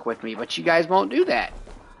aside and work with me, but you guys won't do that.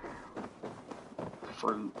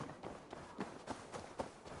 Fruit.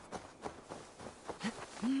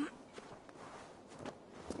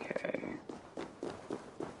 Okay.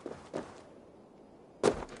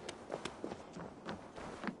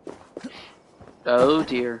 Oh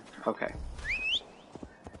dear. Okay.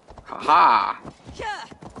 Haha.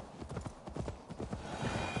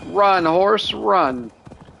 Run, horse, run.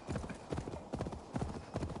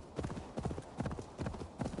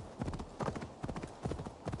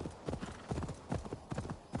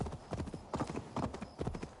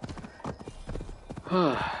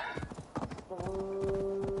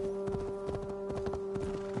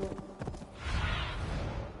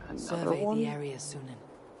 Survey the area, Sunan.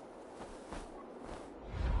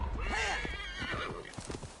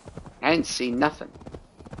 I didn't see nothing.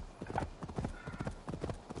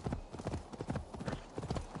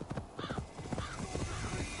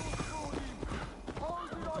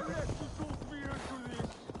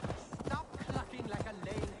 Stop clucking like a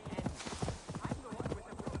lame hen. I'm the one with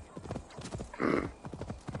the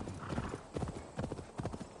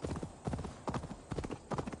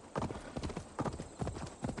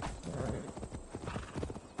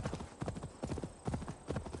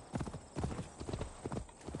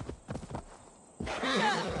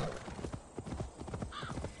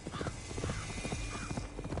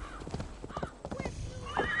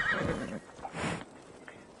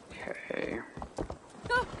Okay.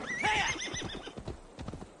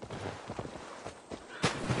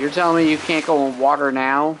 You're telling me you can't go in water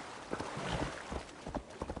now?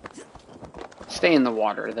 Stay in the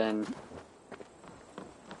water then.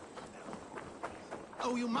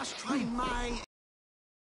 Oh, you must try my...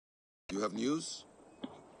 You have news?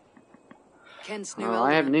 Kent's new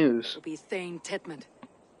I have alderman news. will be Thane Tedmund.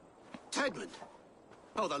 Tedmund!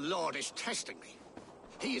 Oh, the Lord is testing me.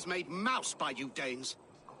 He is made mouse by you Danes.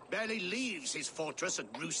 Barely leaves his fortress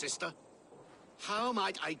at Roosister. How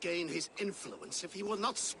might I gain his influence if he will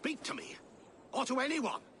not speak to me? Or to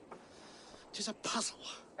anyone? 'Tis a puzzle.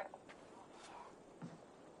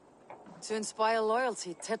 To inspire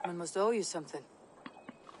loyalty, Tedmund must owe you something.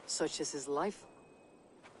 Such as his life.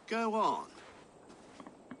 Go on.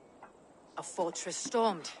 A fortress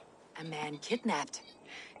stormed. A man kidnapped.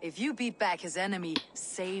 If you beat back his enemy,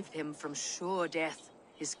 saved him from sure death,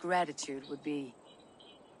 his gratitude would be...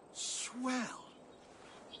 Swell.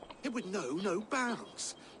 It would know no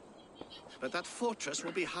bounds. But that fortress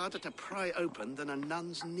will be harder to pry open than a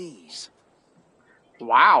nun's knees.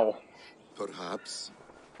 Wow. Perhaps.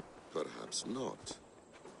 Perhaps not.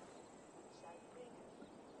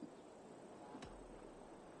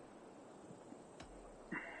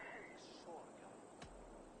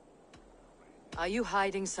 Are you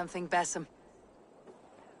hiding something, Basim?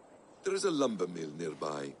 There is a lumber mill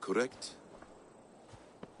nearby, correct?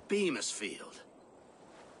 Beamisfield.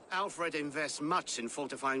 Alfred invests much in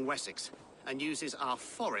fortifying Wessex, and uses our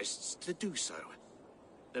forests to do so.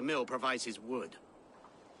 The mill provides his wood.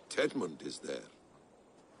 Tedmund is there.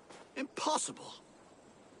 Impossible.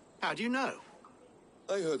 How do you know?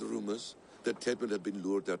 I heard rumors that Tedmund had been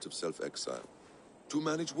lured out of self-exile to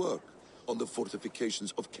manage work on the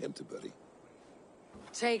fortifications of Canterbury.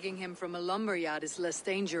 Taking him from a lumberyard is less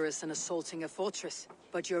dangerous than assaulting a fortress.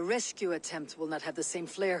 But your rescue attempt will not have the same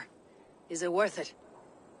flair. Is it worth it?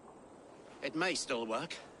 It may still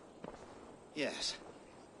work. Yes.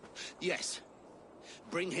 Yes.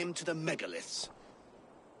 Bring him to the megaliths.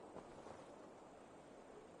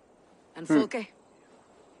 And Fulke?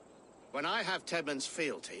 When I have Tedmund's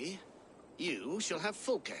fealty, you shall have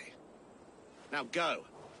Fulke. Now go.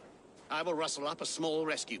 I will rustle up a small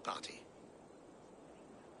rescue party.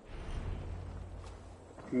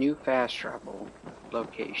 New fast travel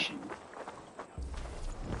location.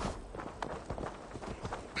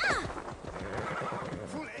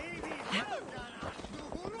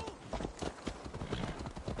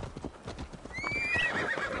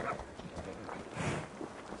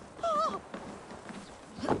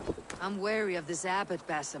 I'm wary of this abbot,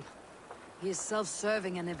 Basim. He is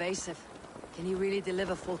self-serving and evasive. Can he really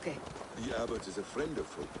deliver Fulke? The abbot is a friend of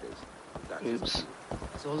Fulke's. That is Oops.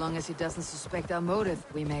 So long as he doesn't suspect our motive,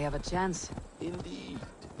 we may have a chance. indeed.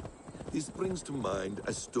 This brings to mind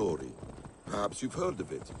a story. Perhaps you've heard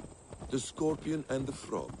of it. The Scorpion and the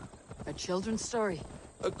Frog. A children's story.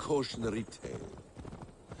 A cautionary tale.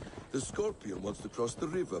 The Scorpion wants to cross the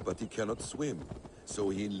river, but he cannot swim. So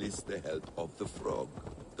he enlists the help of the Frog.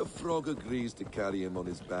 The Frog agrees to carry him on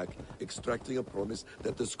his back, extracting a promise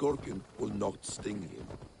that the Scorpion will not sting him.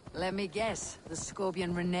 Let me guess. The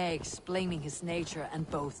Scorpion reneges, blaming his nature, and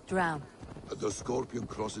both drown. The Scorpion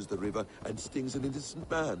crosses the river and stings an innocent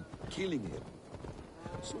man, killing him.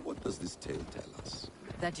 So what does this tale tell us?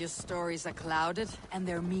 That your stories are clouded, and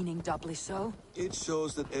their meaning doubly so? It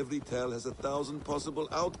shows that every tale has 1,000 possible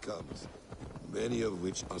outcomes, many of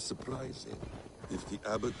which are surprising. If the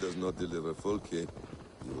abbot does not deliver Fulke,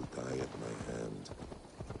 he will die at my hand.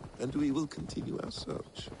 And we will continue our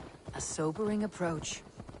search. A sobering approach.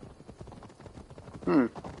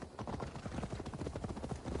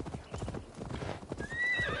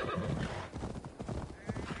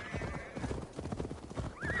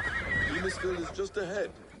 Beamisfield is just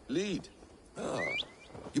ahead. Lead. Ah,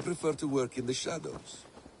 you prefer to work in the shadows.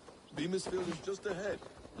 Beamisfield is just ahead.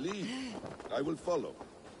 Lead. I will follow.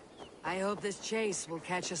 I hope this chase will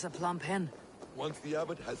catch us a plump hen. Once the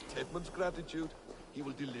abbot has Tedmund's gratitude, he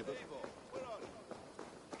will deliver.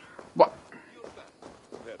 What?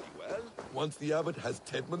 Very well. Once the abbot has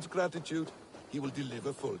Tedmund's gratitude, he will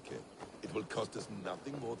deliver Fulke. It will cost us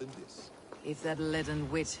nothing more than this. If that leaden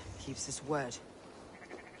wit keeps his word.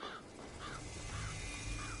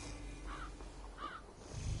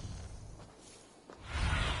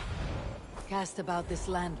 Cast about this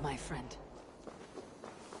land, my friend.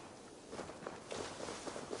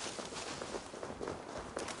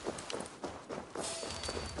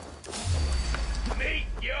 Meet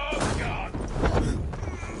your god!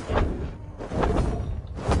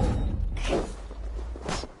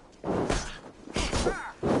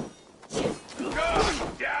 God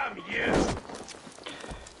damn you!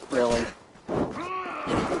 Really?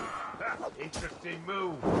 Interesting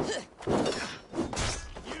move.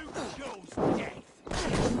 You chose death.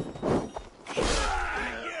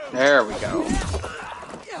 There we go.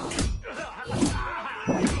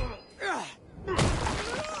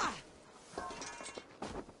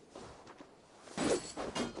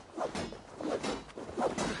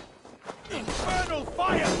 Infernal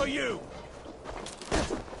fire for you!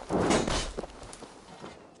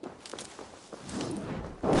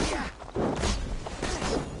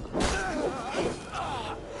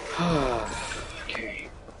 Okay.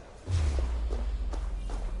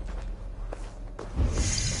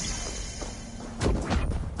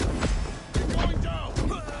 Going down!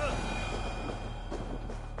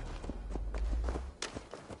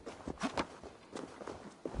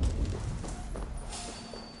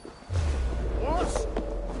 What?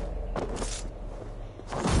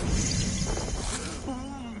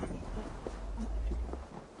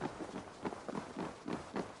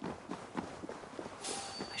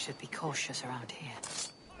 I should be cautious around here.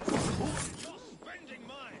 You're spending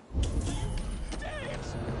mine! Dang it!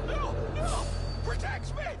 No! No!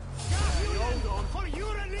 Protect me! Hold on for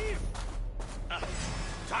your relief!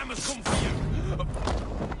 Time has come for you!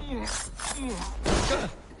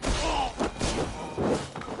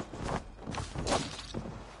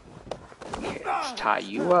 tie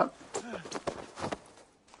you up.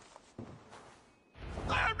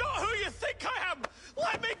 I am not who you think I am!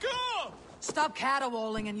 Let me go! Stop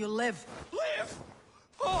caterwauling and you'll live. Live!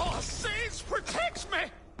 Oh, Saints protects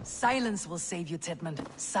me! Silence will save you, Tedmund.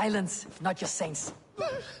 Silence, not your saints.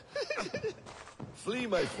 Flee,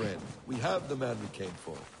 my friend. We have the man we came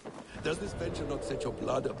for. Does this venture not set your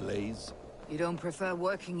blood ablaze? You don't prefer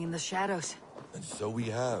working in the shadows? And so we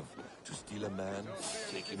have. To steal a man,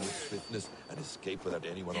 take him with swiftness, and escape without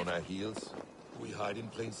anyone on our heels. We hide in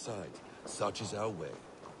plain sight. Such is our way.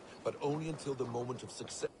 But only until the moment of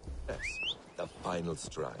success. The final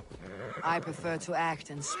strike. I prefer to act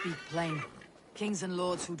and speak plain. Kings and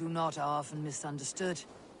lords who do not are often misunderstood.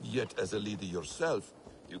 Yet, as a leader yourself,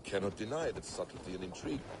 you cannot deny that subtlety and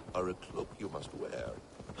intrigue are a cloak you must wear.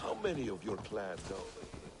 How many of your clan know?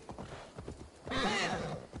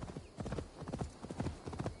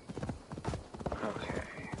 Okay.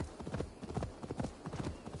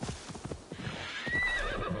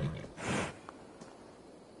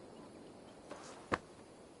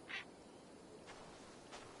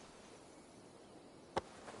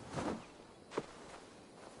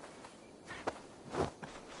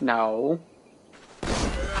 No.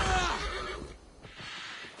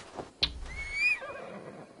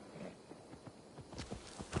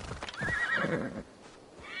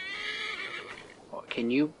 Well, can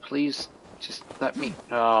you please just let me...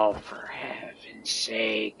 Oh, for heaven's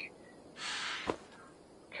sake.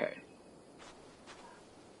 Okay.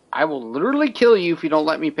 I will literally kill you if you don't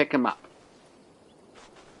let me pick him up.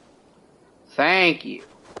 Thank you.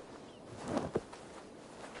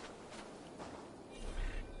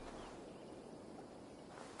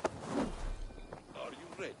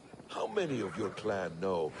 How many of your clan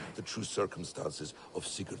know the true circumstances of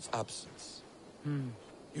Sigurd's absence?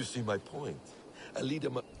 You see my point. A leader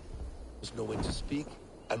must know when to speak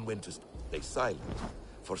and when to stay silent.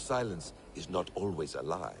 For silence is not always a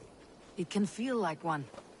lie. It can feel like one.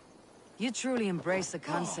 You truly embrace the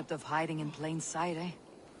concept of hiding in plain sight, eh?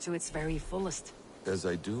 To its very fullest. As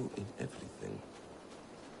I do in everything.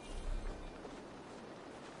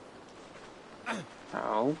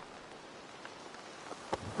 Oh.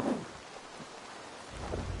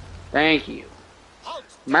 Thank you. Halt,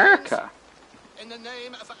 America. In the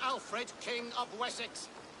name of Alfred, King of Wessex,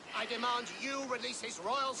 I demand you release his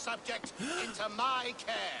royal subject into my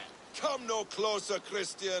care. Come no closer,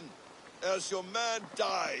 Christian, else your man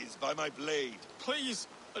dies by my blade. Please,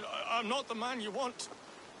 I'm not the man you want.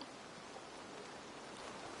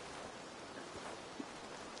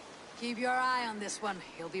 Keep your eye on this one.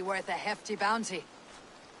 He'll be worth a hefty bounty.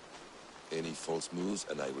 Any false moves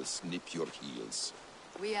and I will snip your heels.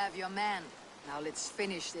 We have your man. Now let's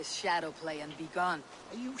finish this shadow play and be gone.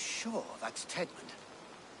 Are you sure that's Tedmund?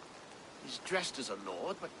 He's dressed as a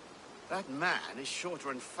lord, but that man is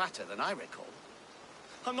shorter and fatter than I recall.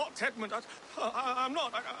 I'm not Tedmund. I'm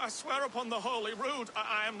not. I swear upon the Holy Rood,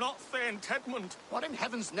 I am not Thane Tedmund. What in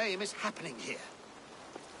heaven's name is happening here?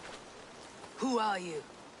 Who are you?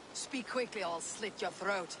 Speak quickly or I'll slit your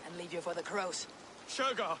throat and leave you for the crows.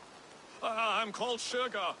 Shergar. I'm called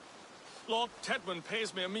Shergar. Lord Tedmund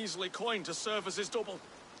pays me a measly coin to serve as his double.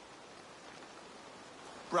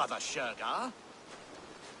 Brother Shergar,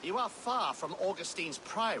 you are far from Augustine's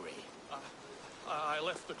priory. I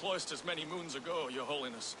left the cloisters many moons ago, Your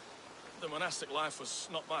Holiness. The monastic life was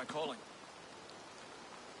not my calling.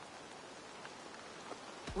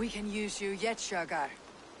 We can use you yet, Shergar.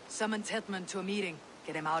 Summon Tedmund to a meeting.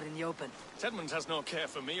 Get him out in the open. Tedmund has no care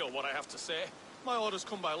for me or what I have to say. My orders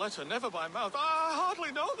come by letter, never by mouth. I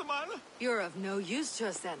hardly know the man. You're of no use to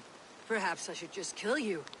us then. Perhaps I should just kill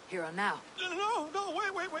you, here and now. No,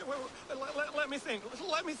 wait. Let me think.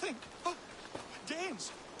 Let me think. Oh,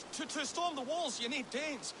 Danes. To storm the walls, you need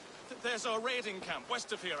Danes. There's a raiding camp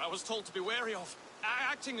west of here I was told to be wary of.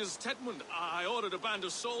 Acting as Tedmund, I ordered a band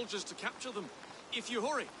of soldiers to capture them. If you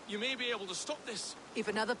hurry, you may be able to stop this. If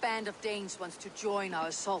another band of Danes wants to join our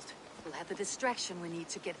assault, we'll have the distraction we need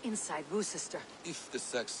to get inside Worcester. If the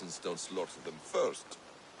Saxons don't slaughter them first.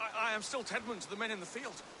 I am still Tedmund to the men in the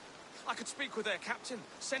field. I could speak with their captain,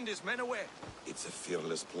 send his men away. It's a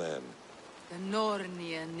fearless plan. The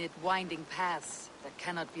Nornir knit winding paths that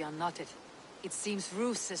cannot be unknotted. It seems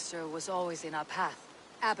Worcester was always in our path.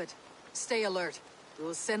 Abbot, stay alert.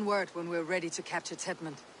 We'll send word when we're ready to capture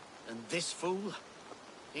Tedmund. And this fool?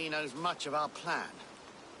 He knows much of our plan.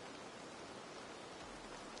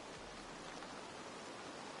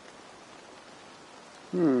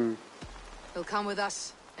 He'll come with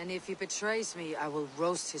us, and if he betrays me, I will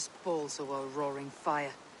roast his balls over a roaring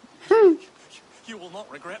fire. You will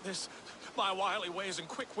not regret this. My wily ways and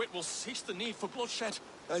quick wit will cease the need for bloodshed.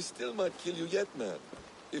 I still might kill you yet, man,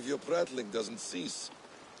 if your prattling doesn't cease.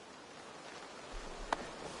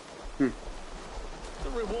 The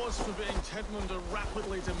rewards for being Tedmund are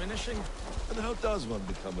rapidly diminishing. And how does one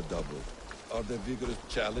become a double? Are there vigorous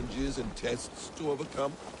challenges and tests to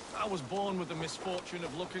overcome? I was born with the misfortune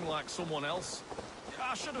of looking like someone else.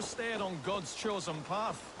 I should have stayed on God's chosen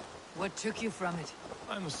path. What took you from it?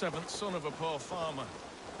 I'm the seventh son of a poor farmer,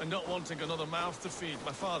 and not wanting another mouth to feed,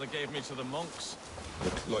 my father gave me to the monks. The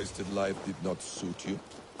cloistered life did not suit you?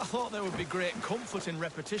 I thought there would be great comfort in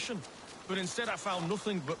repetition, but instead I found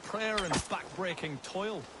nothing but prayer and back-breaking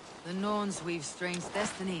toil. The Norns weave strange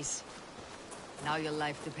destinies. Now your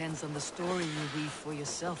life depends on the story you weave for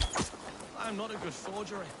yourself. I'm not a good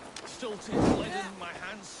forgery. Still tears leaden, my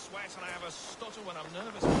hands sweat, and I have a stutter when I'm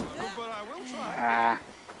nervous, but I will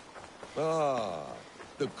try.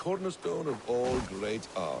 The cornerstone of all great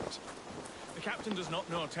art. The captain does not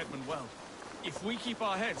know Tedmund well. If we keep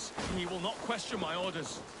our heads, he will not question my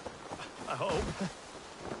orders. I hope.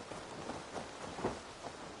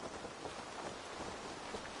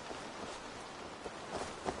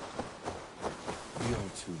 We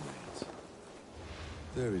are too late.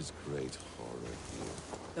 There is great horror here.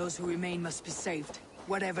 Those who remain must be saved,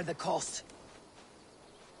 whatever the cost.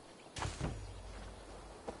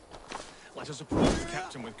 Let us approach the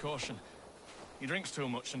captain with caution. He drinks too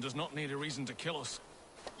much and does not need a reason to kill us.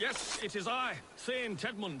 Yes, it is I, Thane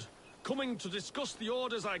Tedmund, coming to discuss the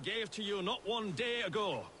orders I gave to you not one day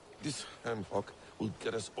ago. This ham-hock will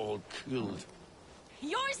get us all killed.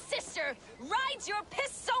 Your sister rides your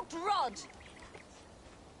piss-soaked rod!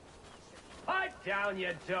 Pipe down,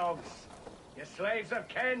 you dogs! You're slaves of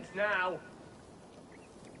Kent now!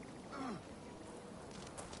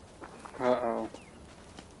 Uh-oh.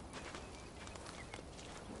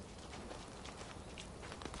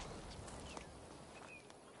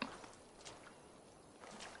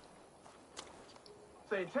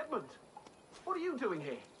 Thane Tedmund, what are you doing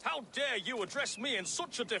here? How dare you address me in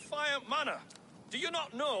such a defiant manner? Do you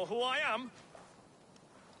not know who I am?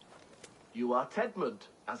 You are Tedmund,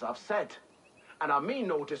 as I've said. And I mean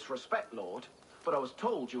no disrespect, Lord, but I was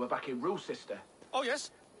told you were back in Rochester. Oh,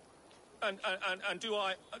 yes? And do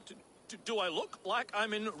I look like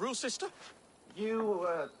I'm in Rochester? You,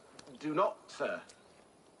 do not, sir.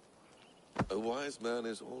 A wise man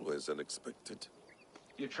is always unexpected.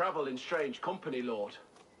 You travel in strange company, Lord.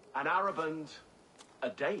 An Arab and a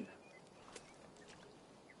Dane.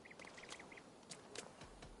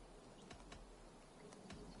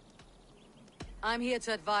 I'm here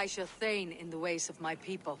to advise your Thane in the ways of my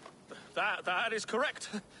people. That is correct.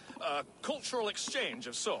 A cultural exchange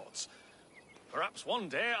of sorts. Perhaps one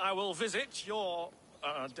day I will visit your,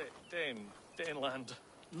 Daneland.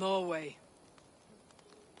 Norway.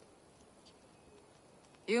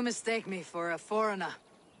 You mistake me for a foreigner.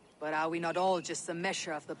 But are we not all just a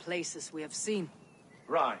measure of the places we have seen?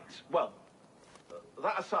 Right. Well,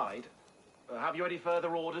 that aside, have you any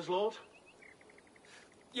further orders, Lord?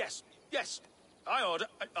 Yes. I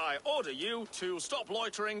order you to stop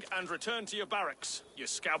loitering and return to your barracks, you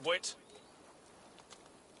scabwit.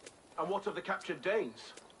 And what of the captured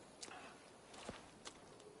Danes?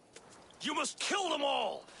 You must kill them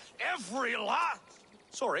all! Every last...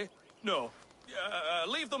 Sorry, no.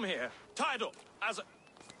 Leave them here, tied up,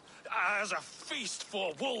 as a feast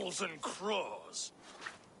for wolves and crows.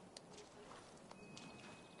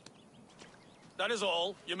 That is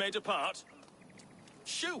all. You may depart.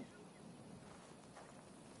 Shoo!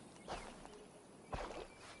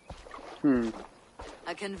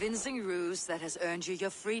 A convincing ruse that has earned you your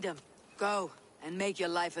freedom. Go, and make your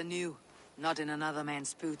life anew, not in another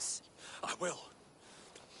man's boots. I will.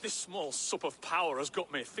 This small sup of power has got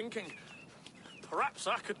me thinking. Perhaps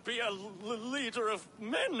I could be a leader of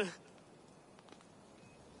men.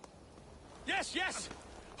 Yes!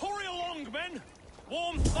 Hurry along, men!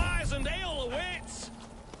 Warm thighs and ale awaits!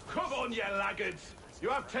 Come on, you laggards! You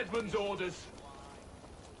have Tedmund's orders.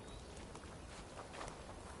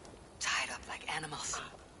 Tied up like animals.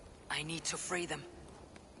 I need to free them.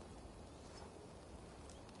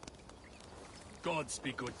 Gods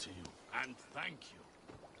be good to you, and thank you.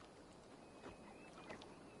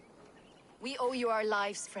 We owe you our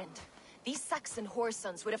lives, friend. These Saxon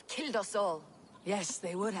whoresons would have killed us all. Yes,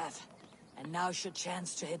 they would have. And now should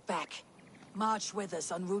chance to hit back. March with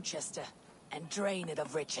us on Rochester, and drain it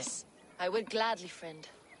of riches. I would gladly, friend.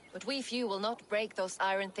 But we few will not break those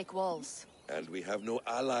iron-thick walls. And we have no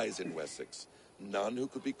allies in Wessex. None who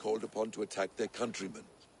could be called upon to attack their countrymen.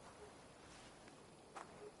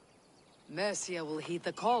 Mercia will heed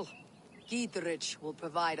the call. Gidrich will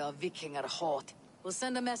provide our Vikinger Hort. We'll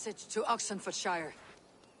send a message to Oxenfordshire.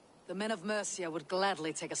 The men of Mercia would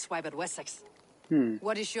gladly take a swipe at Wessex.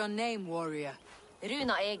 What is your name, warrior?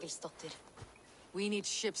 Runa Egilsdotter. We need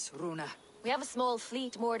ships, Runa. We have a small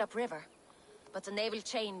fleet moored upriver, but a naval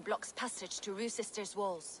chain blocks passage to Roosister's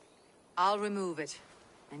walls. I'll remove it,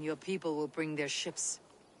 and your people will bring their ships.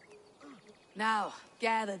 Now,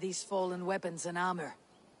 gather these fallen weapons and armor.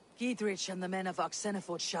 Giedrich and the men of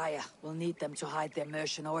Oxenfordshire will need them to hide their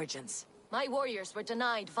Mercian origins. My warriors were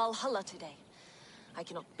denied Valhalla today. I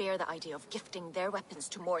cannot bear the idea of gifting their weapons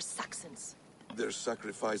to more Saxons. Their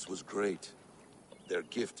sacrifice was great. Their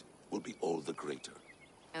gift will be all the greater.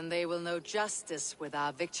 And they will know justice with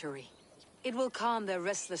our victory. It will calm their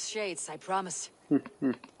restless shades, I promise.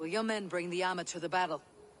 Will your men bring the armor to the battle?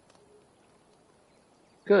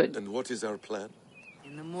 Good. And what is our plan?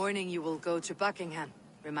 In the morning you will go to Buckingham.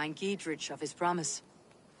 Remind Giedrich of his promise.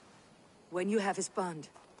 When you have his bond,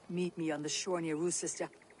 meet me on the shore near Roosister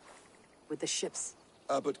with the ships.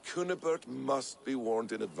 Abbot Cunibert must be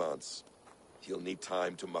warned in advance. He'll need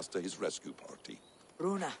time to muster his rescue party.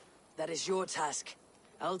 Runa, that is your task.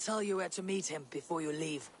 I'll tell you where to meet him before you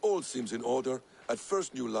leave. All seems in order. At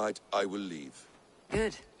first new light, I will leave.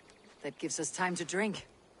 Good. That gives us time to drink.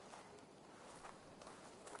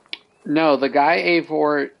 No, the guy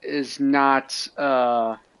Eivor is not,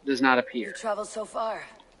 does not appear. You traveled so far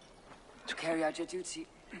to carry out your duty.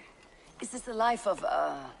 Is this the life of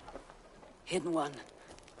a hidden one?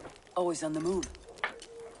 Always on the move?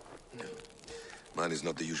 No. Mine is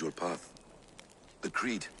not the usual path. The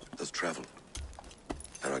Creed does travel.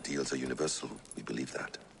 Our ideals are universal. We believe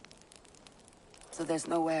that. So there's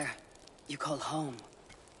nowhere you call home?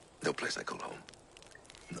 No place I call home.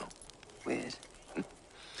 No. Weird.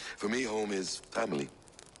 For me, home is family.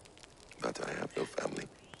 But I have no family.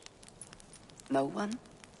 No one?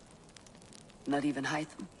 Not even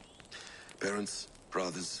Hytham? Parents,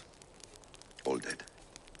 brothers, all dead.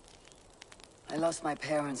 I lost my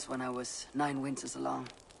parents when I was 9 winters along.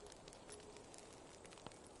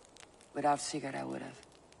 Without Sigurd, I would have.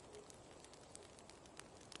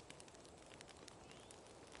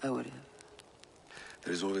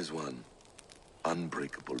 There is always one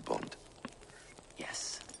unbreakable bond.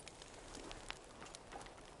 Yes.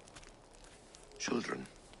 Children.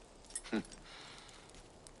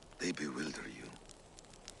 They bewilder you.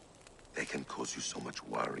 They can cause you so much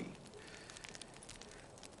worry.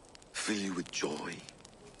 Fill you with joy.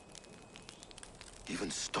 Even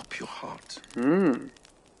stop your heart. And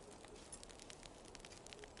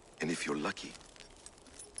if you're lucky,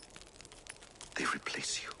 they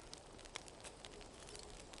replace you.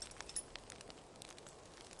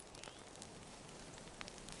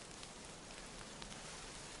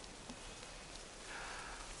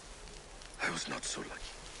 I was not so lucky.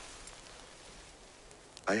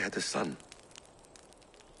 I had a son.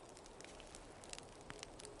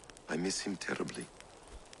 I miss him terribly.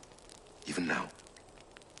 Even now.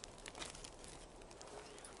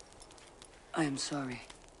 I am sorry,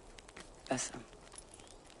 Bessem.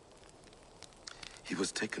 He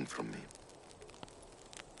was taken from me.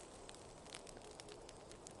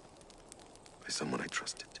 By someone I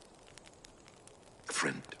trusted. A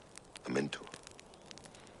friend, a mentor.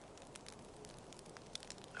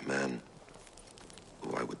 A man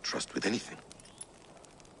who I would trust with anything.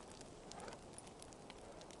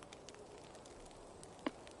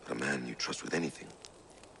 But a man you trust with anything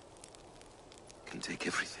can take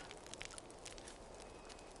everything.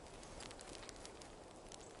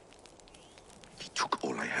 He took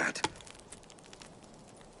all I had.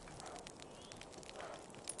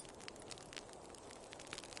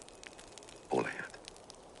 All I had.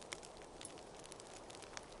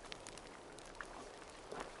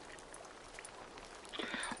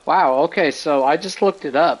 Wow, okay, so I just looked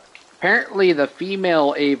it up. Apparently the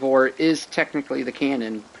female Eivor is technically the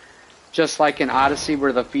canon. Just like in Odyssey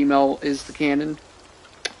where the female is the canon.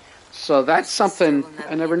 So that's something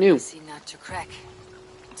I never knew. Not to crack.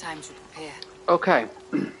 Time to prepare. Okay.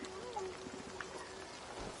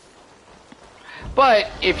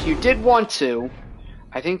 But if you did want to,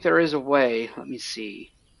 I think there is a way. Let me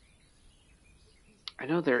see. I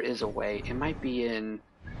know there is a way. It might be in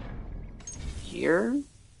here?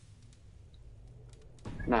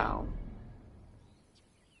 No.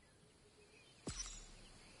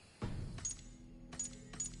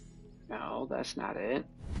 No, that's not it.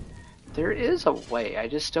 There is a way, I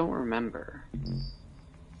just don't remember.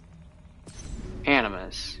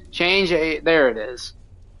 Animus. Change a... There it is.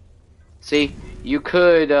 See, you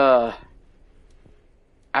could, I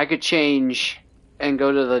could change and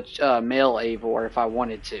go to the male Eivor if I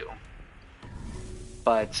wanted to.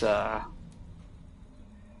 But,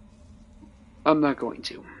 I'm not going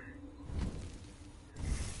to.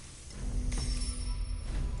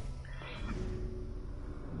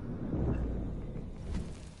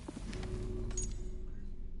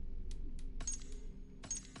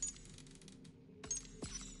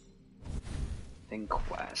 Then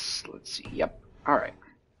quest. Let's see. Yep. Alright.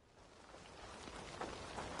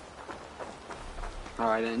 Oh,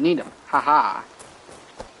 I didn't need them. Haha.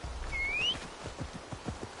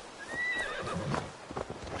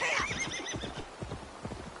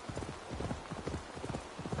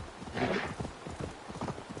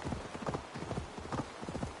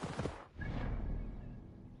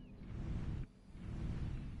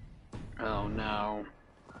 Oh no.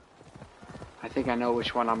 I think I know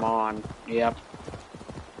which one I'm on. Yep.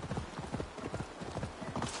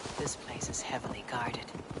 This place is heavily guarded.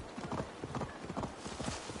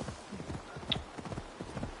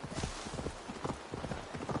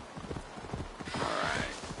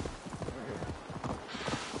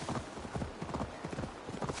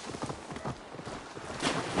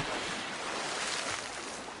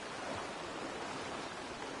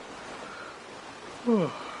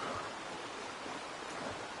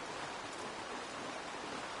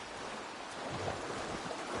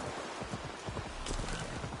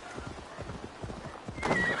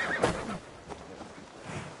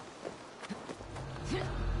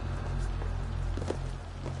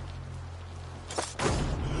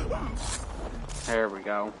 There we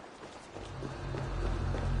go.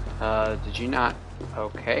 Did you not?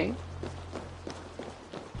 Okay.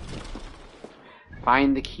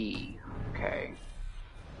 Find the key. Okay.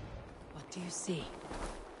 What do you see?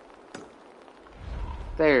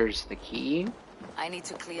 There's the key. I need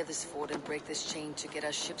to clear this fort and break this chain to get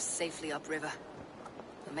our ships safely upriver.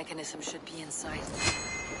 The mechanism should be inside.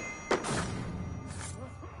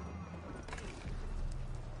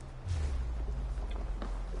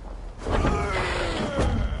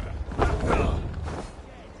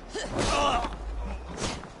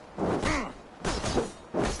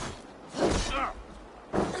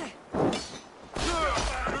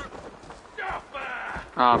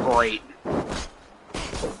 Oh, great.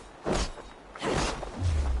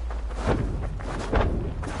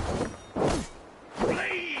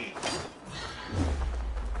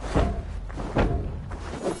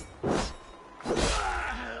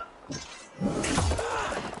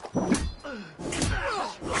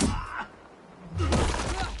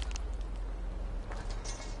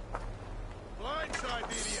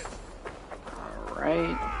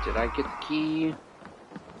 Alright, did I get the key?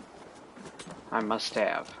 I must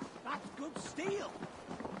have. That's good steel.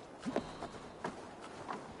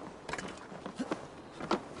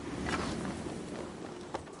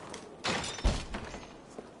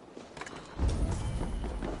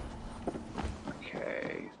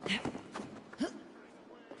 Okay.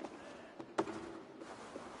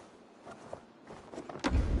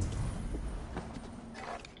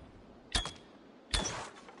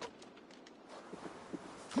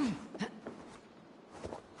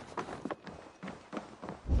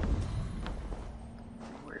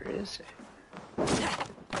 Where is it?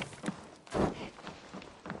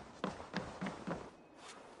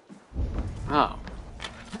 Oh.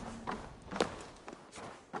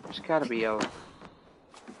 There's gotta be a...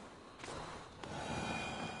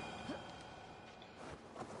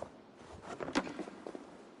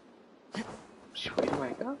 Which way do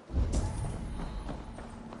I go?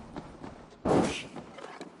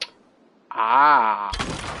 Ah.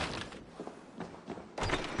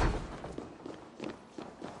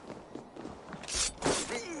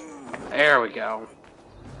 There we go.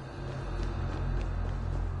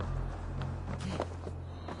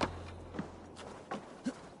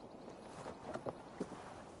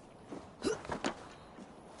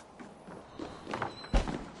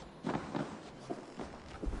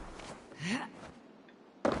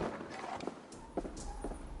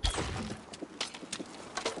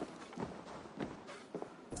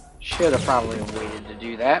 Should have probably waited to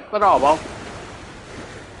do that, but oh well.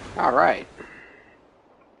 Alright.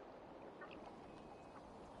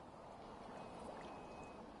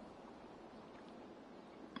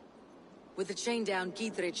 With the chain down,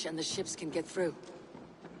 Gietrich and the ships can get through.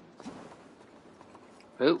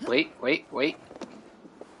 Oh, wait.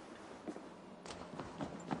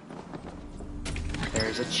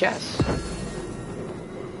 There's a chest.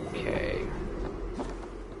 Okay.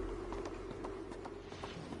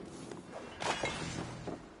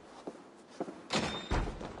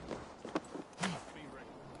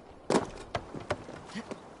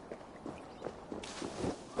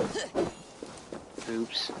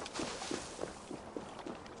 Oops.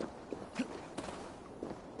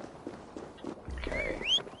 Okay.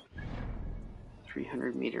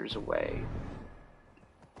 300 meters away.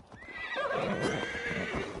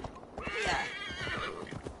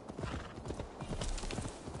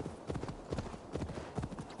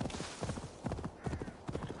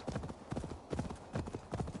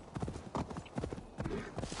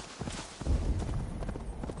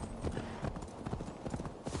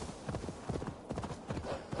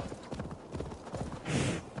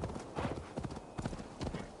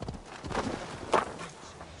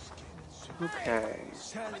 Okay.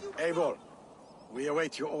 Eivor, we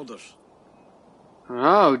await your orders.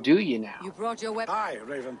 Oh, do you now? You brought your weapon. Aye,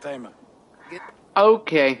 Raven Tamer.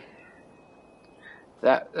 Okay.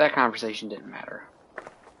 That conversation didn't matter.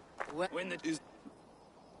 When it is...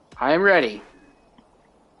 I am ready.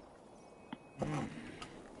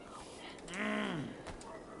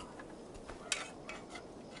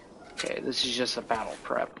 Okay, this is just a battle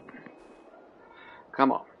prep.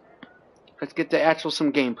 Come on. Let's get to actual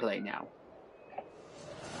some gameplay now.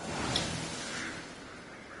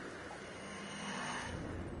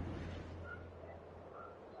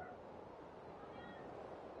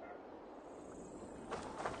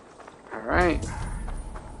 Alright.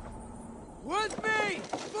 With me!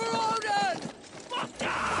 For Odin! Fuck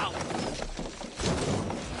down!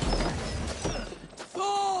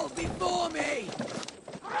 Fall before me!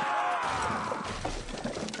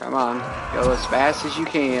 Come on. Go as fast as you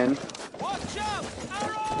can. Watch out!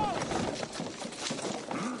 Arrows!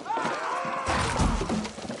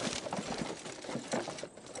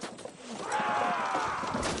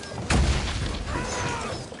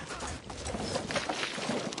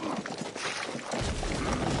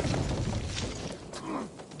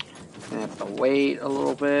 I have to wait a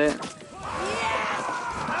little bit.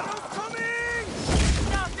 Arrows coming!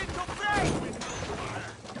 Nothing to break!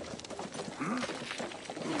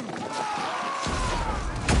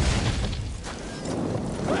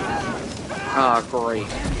 Oh, great.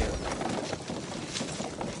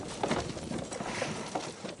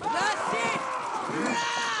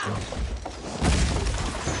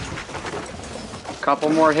 Couple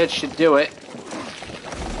more hits should do it.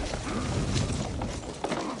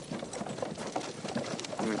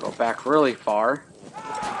 I'm gonna go back really far.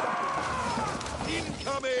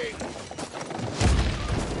 Incoming!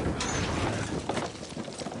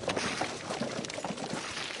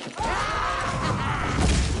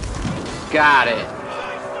 Got it.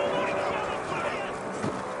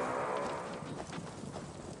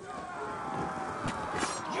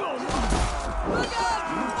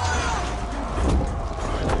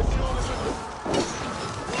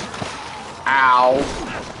 Ow.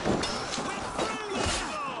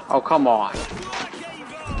 Oh, come on.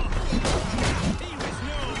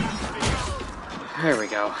 There we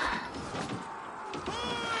go.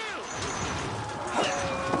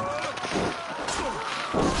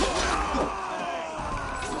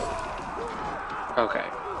 Okay.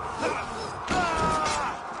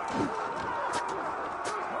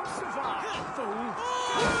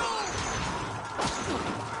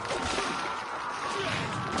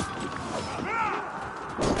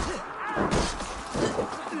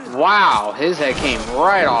 Wow, his head came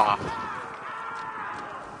right off.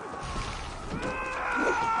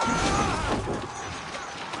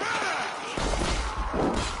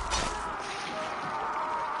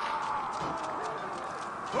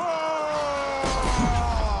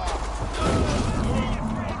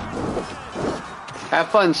 Have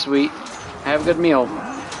fun, sweet. Have a good meal.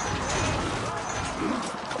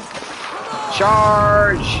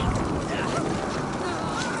 Charge!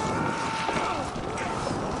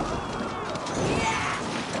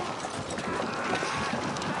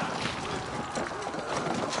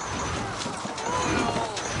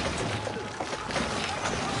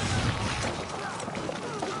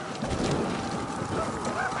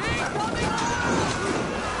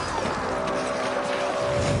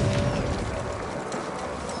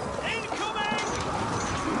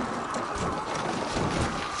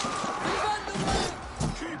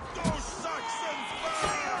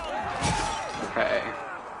 Okay.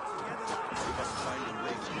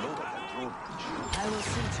 I will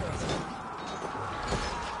see to it.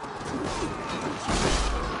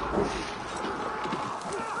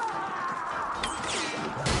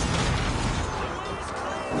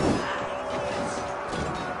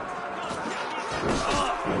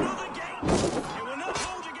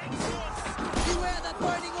 Beware that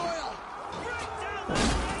burning oil!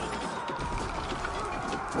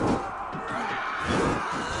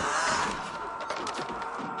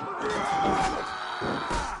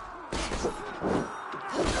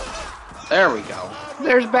 There we go.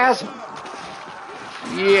 There's Basim.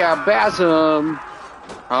 Yeah, Basim.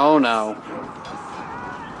 Oh no.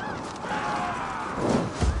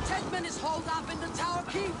 10 minutes hold up in the tower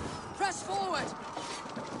keep. Press forward.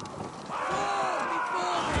 Fall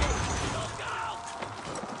before me. Look out!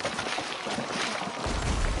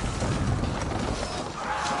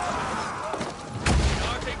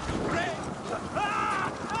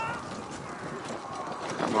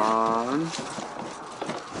 Come on.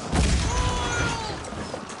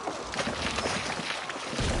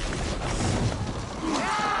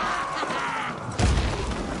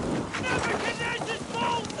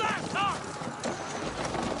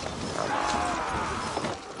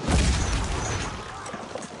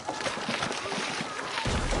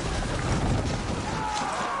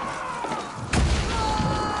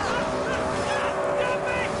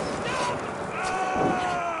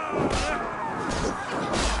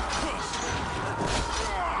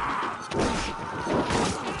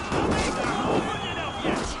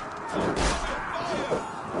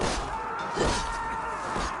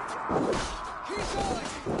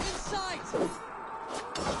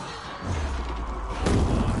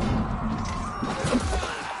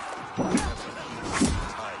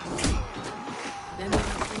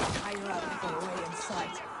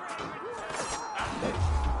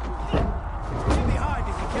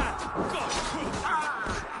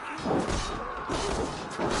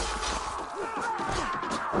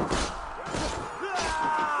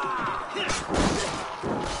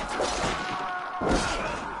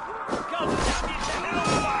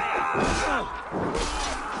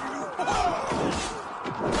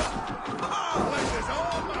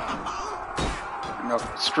 No,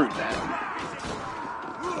 screw that.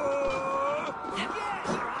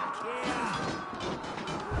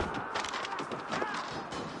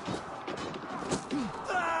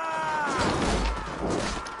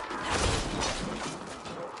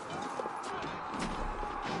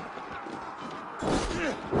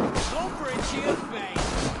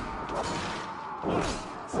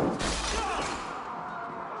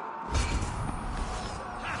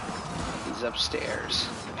 He's upstairs.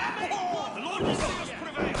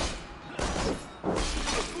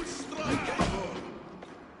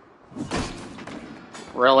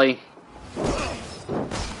 Really? Another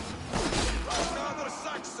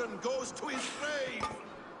Saxon goes to his grave.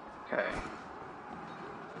 Okay.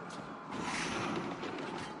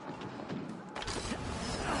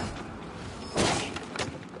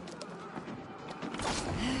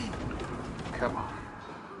 Come on.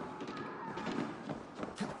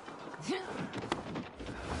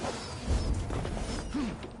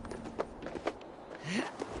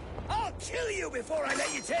 I'll kill you before I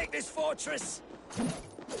let you take this fortress!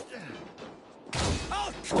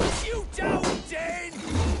 I'll cut you down, Dane!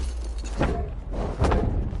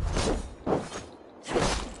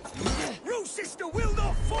 Rue sister will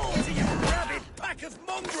not fall to you rabid pack of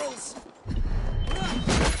mongrels!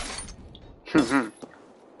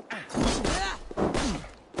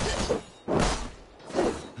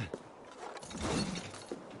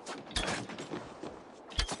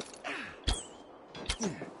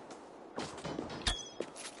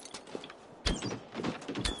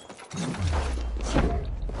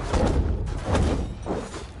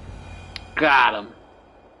 Got him.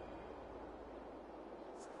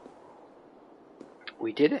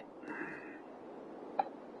 We did it.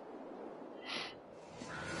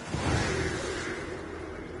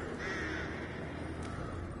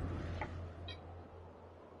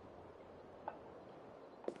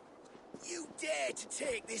 You dare to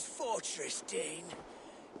take this fortress, Dane?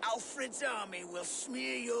 Alfred's army will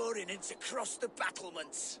smear your innards across the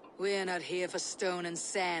battlements. We're not here for stone and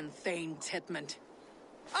sand, Thane Tedmond.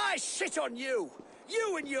 I shit on you!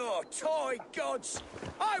 You and your toy gods!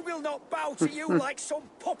 I will not bow to you like some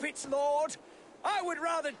puppet's lord! I would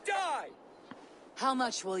rather die! How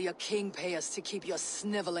much will your king pay us to keep your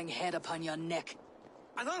sniveling head upon your neck?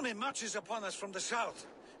 An army marches upon us from the south.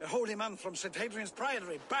 A holy man from St. Hadrian's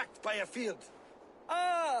Priory, backed by a field.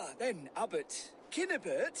 Ah, then, Abbot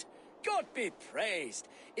Kinnebert, God be praised.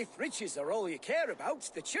 If riches are all you care about,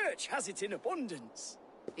 the church has it in abundance.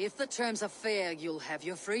 If the terms are fair, you'll have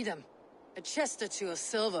your freedom. A chest or two of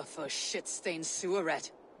silver for a shit-stained sewer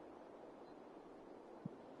rat.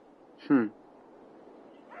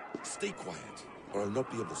 Stay quiet, or I'll not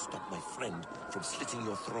be able to stop my friend from slitting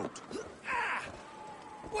your throat. Ah!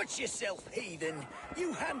 Watch yourself, heathen.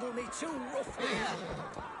 You handle me too roughly.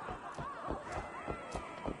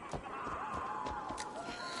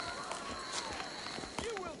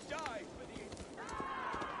 You will die for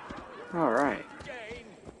the... All right.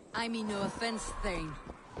 I mean no offense, Thane.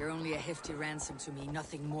 You're only a hefty ransom to me,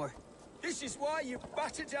 nothing more. This is why you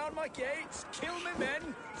batter down my gates, kill my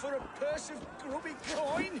men, for a purse of grubby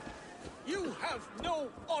coin? You have no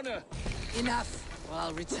honor! Enough! Well,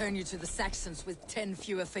 I'll return you to the Saxons with 10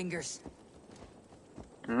 fewer fingers.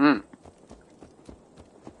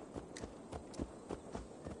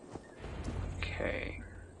 Okay.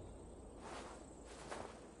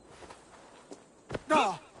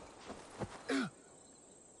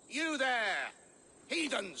 You there,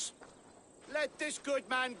 heathens! Let this good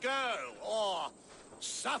man go, or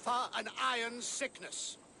suffer an iron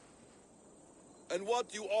sickness. And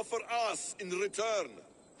what you offer us in return?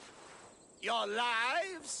 Your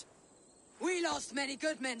lives? We lost many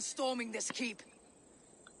good men storming this keep.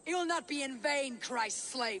 It will not be in vain, Christ's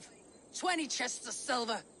slave. 20 chests of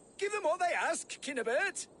silver. Give them what they ask,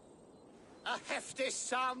 Kinnebert. A hefty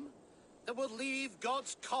sum that will leave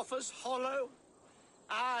God's coffers hollow?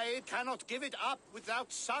 I cannot give it up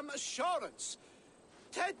without some assurance.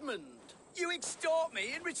 Tedmond, You extort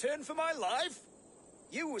me in return for my life?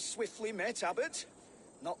 You were swiftly met, Abbot.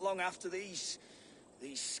 Not long after these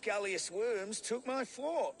scallious worms took my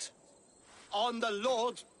fort. On the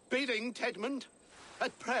Lord's bidding, Tedmund.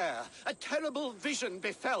 At prayer, a terrible vision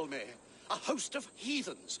befell me. A host of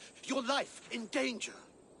heathens, your life in danger.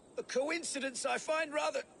 A coincidence I find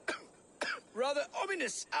rather... rather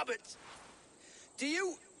ominous, Abbot. Do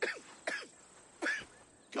you...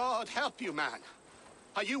 God help you, man.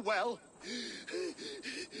 Are you well?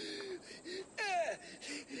 Air!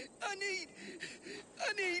 I need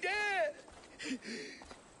air!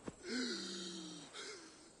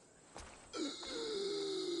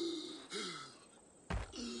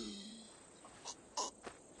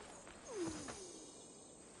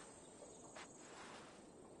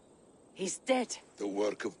 He's dead. The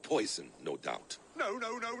work of poison, no doubt. No.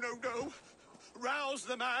 Rouse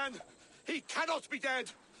the man. He cannot be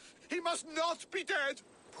dead. He must not be dead.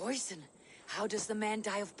 Poison? How does the man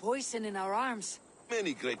die of poison in our arms?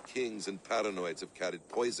 Many great kings and paranoids have carried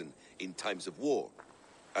poison in times of war,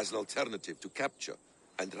 as an alternative to capture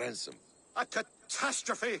and ransom. A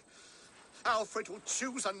catastrophe. Alfred will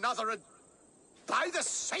choose another and... By the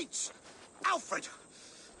saints! Alfred!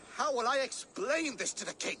 How will I explain this to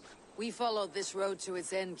the king? We followed this road to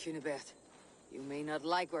its end, Cunibert. You may not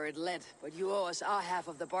like where it led, but you owe us our half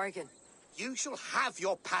of the bargain. You shall have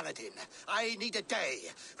your paladin. I need a day.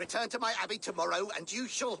 Return to my abbey tomorrow, and you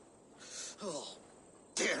shall... Oh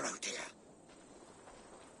dear.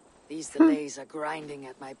 These delays are grinding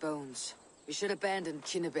at my bones. We should abandon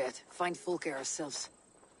Cunibert, find Fulke ourselves.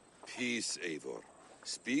 Peace, Eivor.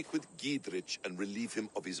 Speak with Giedrich and relieve him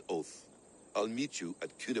of his oath. I'll meet you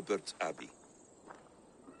at Cunibert's Abbey.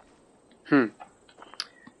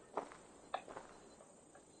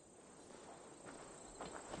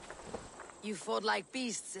 You fought like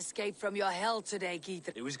beasts, escaped from your hell today,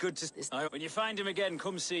 Giedrich. It was good to... When you find him again,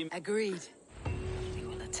 come see me. Agreed. They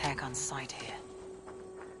will attack on sight here.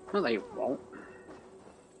 No, they won't.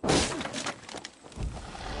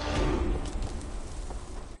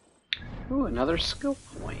 Ooh, another skill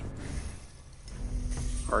point.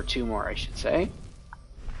 Or 2 more, I should say.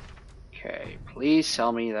 Okay, please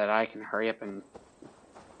tell me that I can hurry up and...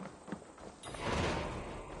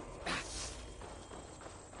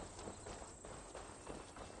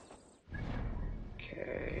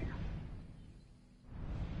 Okay.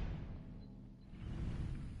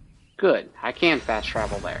 Good, I can fast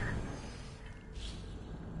travel there.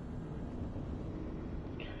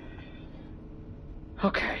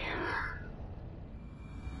 Okay.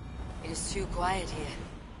 It is too quiet here.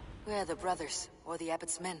 Where are the brothers, or the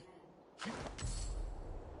abbot's men?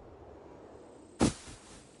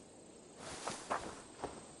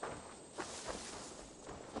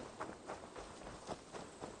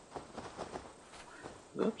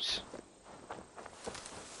 Oops.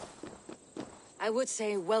 I would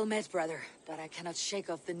say well met, brother, but I cannot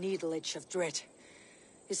shake off the needle itch of dread.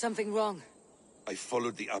 Is something wrong? I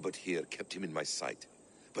followed the abbot here, kept him in my sight.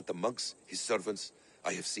 But the monks, his servants,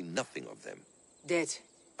 I have seen nothing of them. Dead.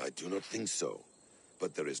 I do not think so.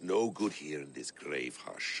 But there is no good here in this grave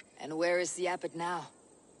hush. And where is the abbot now?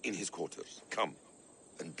 In his quarters. Come,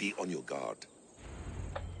 and be on your guard.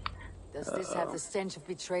 Does this have the stench of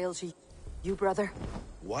betrayal to you, brother?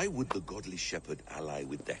 Why would the godly shepherd ally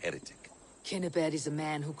with the heretic? Cunibert is a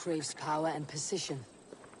man who craves power and position.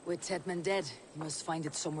 With Tedmund dead, he must find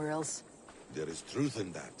it somewhere else. There is truth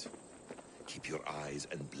in that. Keep your eyes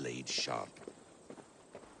and blade sharp.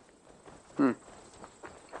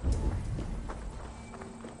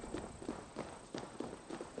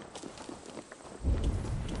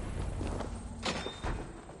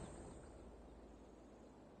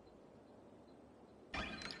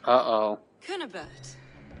 Uh-oh. Cunibert,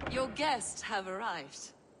 your guests have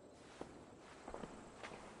arrived.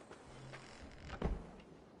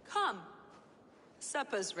 Come.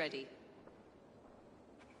 Supper's ready.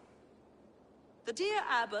 The dear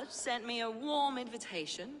abbot sent me a warm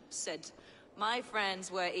invitation, said my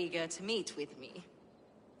friends were eager to meet with me.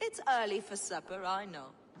 It's early for supper, I know.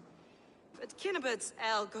 But Cunibert's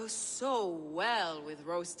ale goes so well with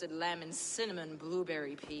roasted lamb and cinnamon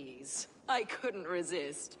blueberry peas. I couldn't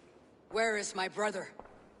resist. Where is my brother?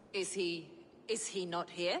 Is he not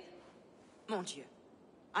here? Mon Dieu.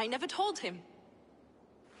 I never told him.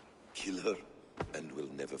 Kill her, and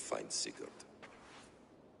we'll never find Sigurd.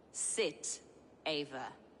 Sit, Ava.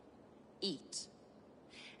 Eat.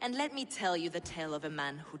 And let me tell you the tale of a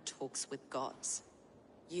man who talks with gods.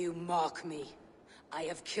 You mock me. I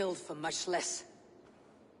have killed for much less.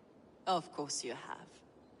 Of course you have.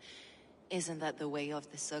 Isn't that the way of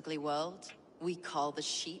this ugly world? We cull the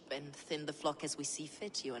sheep and thin the flock as we see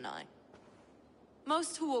fit, you and I.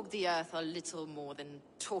 Most who walk the earth are little more than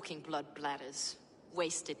talking blood bladders,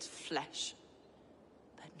 wasted flesh.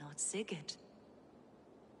 But not Sigurd.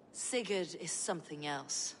 Sigurd is something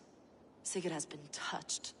else. Sigurd has been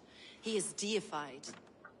touched. He is deified.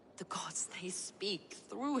 The gods, they speak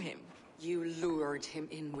through him. You lured him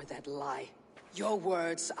in with that lie. Your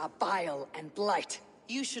words are bile and blight.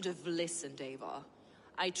 You should have listened, Avar.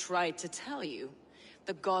 I tried to tell you.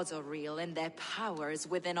 The gods are real and their power is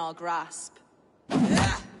within our grasp.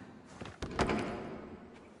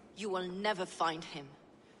 You will never find him.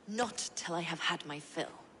 Not till I have had my fill.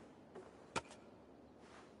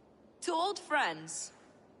 To old friends.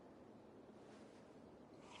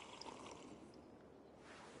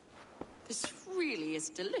 This really is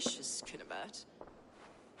delicious, Cunibert.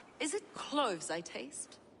 Is it cloves I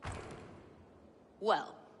taste?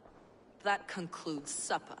 Well, that concludes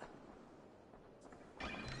supper.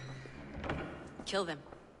 Kill them,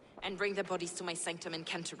 and bring their bodies to my sanctum in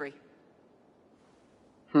Canterbury.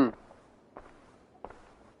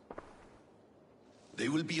 They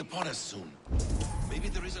will be upon us soon. Maybe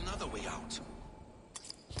there is another way out.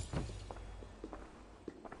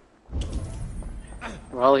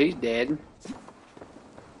 Well, he's dead.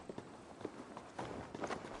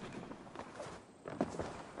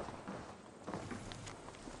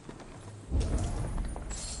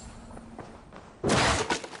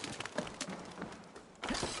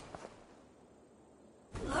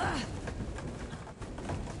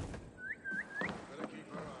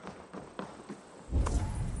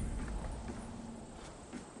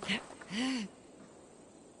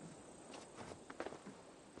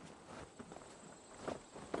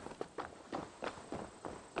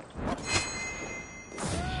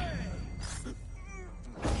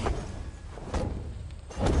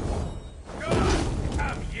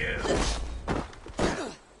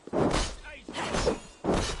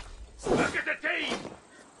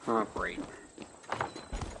 Oh, great.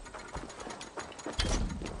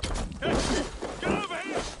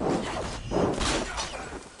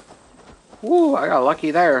 Woo, I got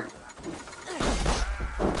lucky there.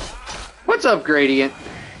 What's up, Gradient?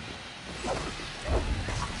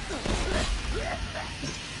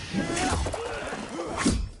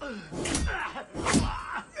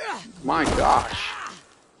 My gosh.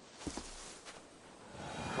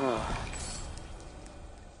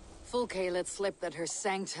 Fulke let slip that her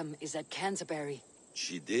sanctum is at Canterbury.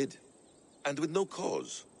 She did. And with no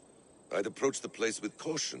cause. I'd approach the place with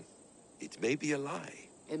caution. It may be a lie.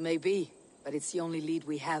 It may be, but it's the only lead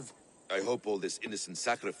we have. I hope all this innocent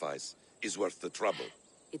sacrifice is worth the trouble.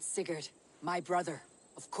 It's Sigurd, my brother.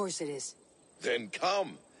 Of course it is. Then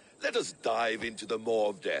come. Let us dive into the maw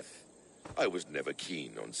of death. I was never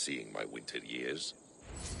keen on seeing my winter years.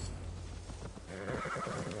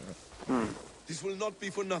 This will not be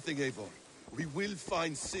for nothing, Eivor. We will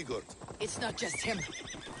find Sigurd. It's not just him.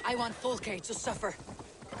 I want Fulke to suffer.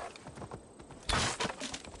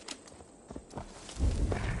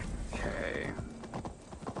 Okay.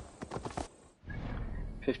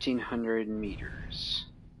 1,500 meters.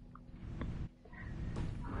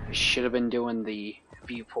 I should have been doing the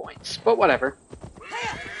viewpoints, but whatever.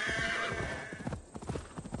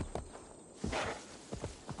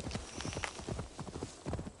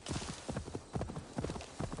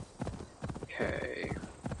 Okay.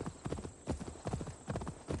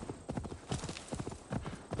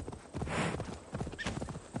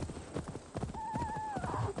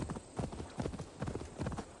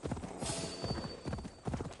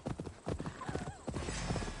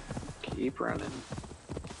 Keep running.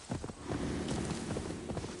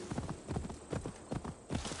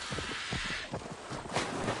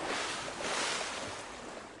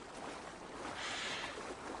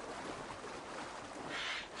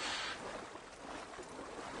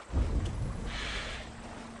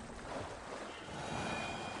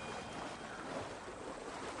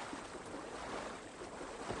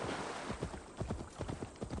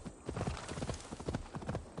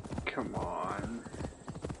 Come on.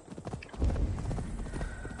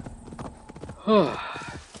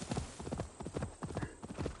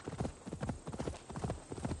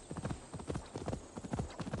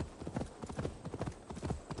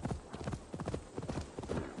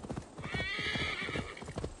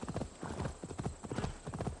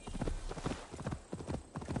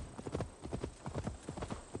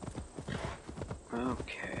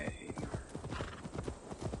 Okay.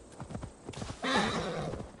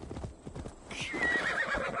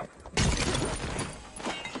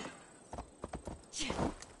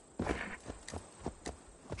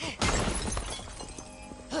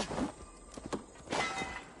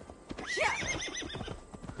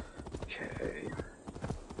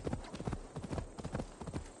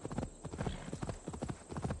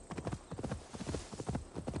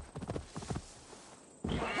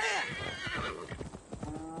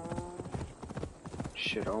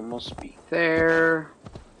 Should almost be there.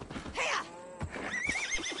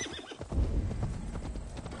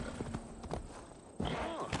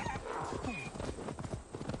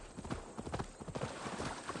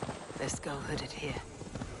 Let's go hooded here.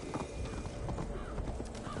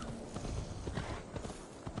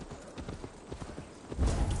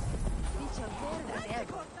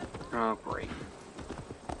 Oh, great.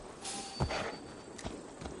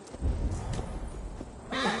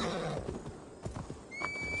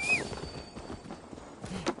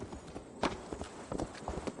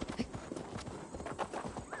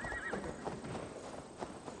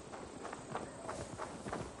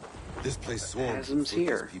 This place swarms Chasm's with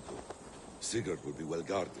here. people. Sigurd will be well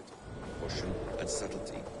guarded. Caution and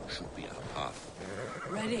subtlety should be our path.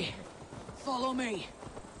 Ready? Follow me.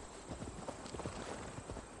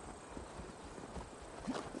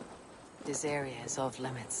 This area is off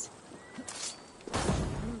limits.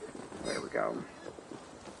 There we go.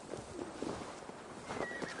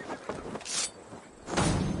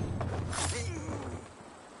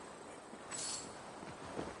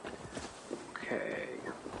 Okay.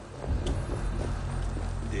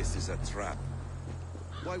 This is a trap.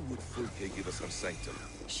 Why would Fulke give us her sanctum?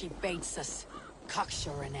 She baits us,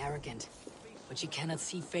 cocksure and arrogant. But she cannot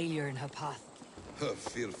see failure in her path. Her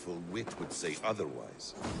fearful wit would say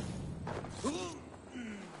otherwise.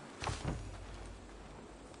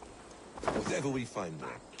 Whatever we find there,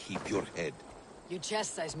 keep your head. You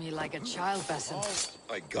chastise me like a child, Basim.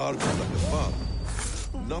 I guard you like a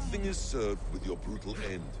father. Nothing is served with your brutal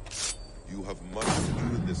end. You have much to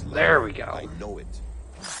do in this life. There we go. I know it.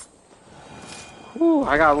 Ooh,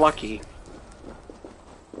 I got lucky.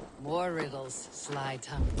 More riddles, sly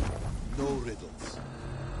tongue. No riddles.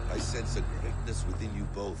 I sense a greatness within you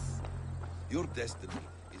both. Your destiny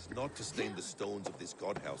is not to stain the stones of this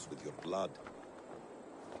godhouse with your blood.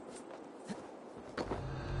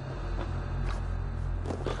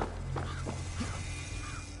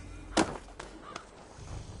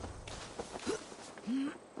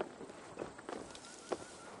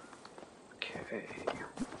 Okay.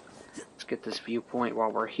 Let's get this viewpoint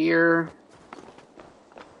while we're here.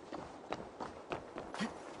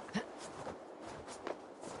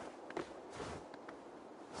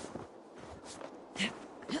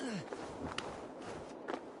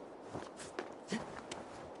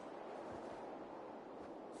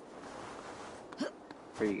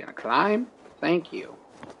 Are you gonna climb? Thank you.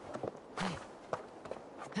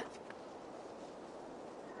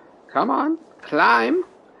 Come on, climb.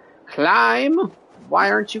 Climb.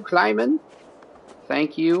 Why aren't you climbing?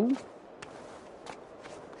 Thank you.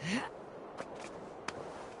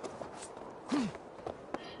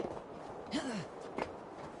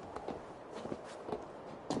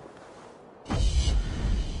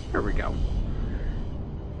 There we go.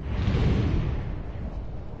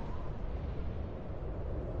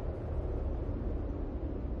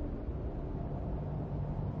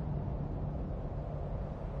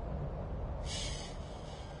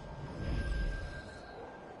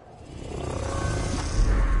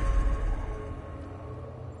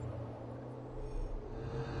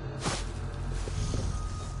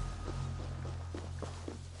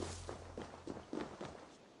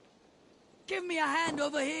 Give me a hand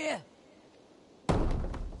over here.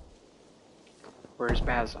 Where's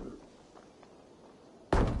Basim?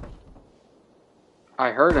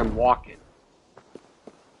 I heard him walking.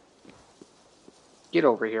 Get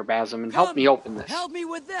over here, Basim, and help me open this. Help me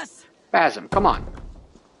with this. Basim, come on.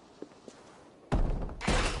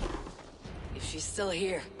 If she's still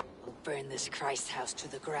here, we'll burn this Christ house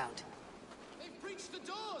to the ground. They've breached the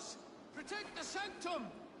doors! Protect the sanctum!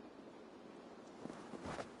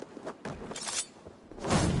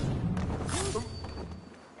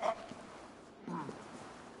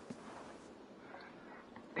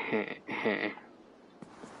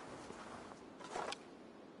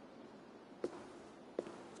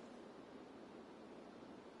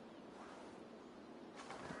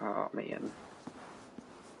 Oh, man.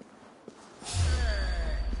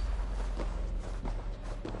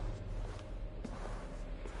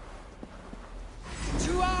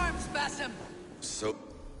 Two arms, Basim. So,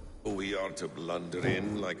 we are to blunder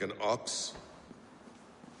in like an ox?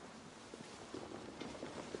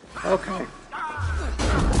 Okay.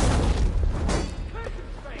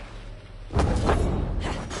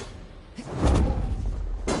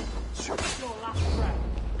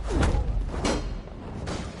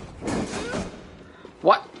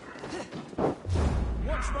 What?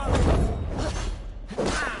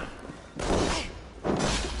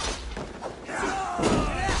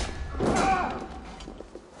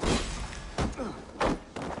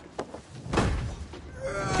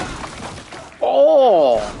 Oh!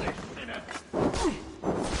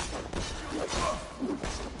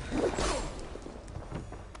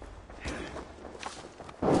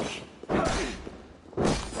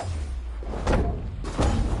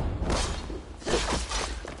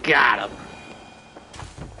 Got him.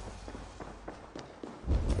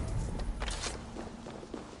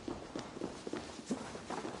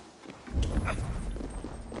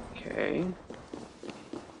 Okay.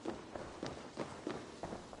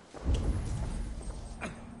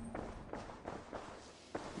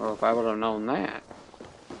 Well, if I would have known that.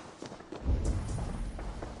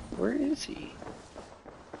 Where is he?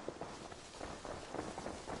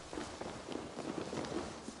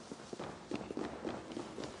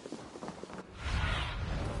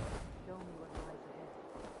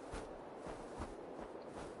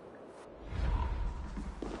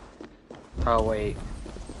 Oh, wait.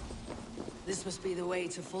 This must be the way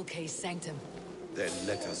to Fulke's sanctum. Then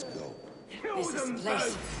let us go. This is the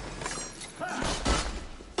place.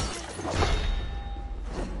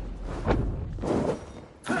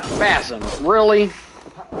 Basim, really?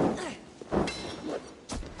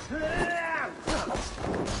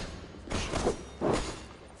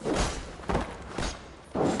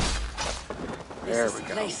 There we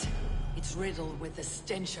go. Place. It's riddled with the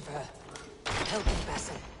stench of her. Help him,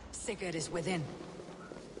 Basim. Sigurd is within.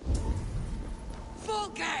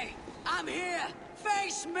 Fulke! I'm here!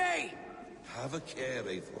 Face me! Have a care,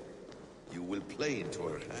 Eivor. You will play into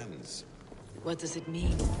her hands. What does it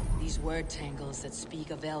mean? These word tangles that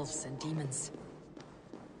speak of elves and demons.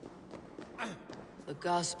 The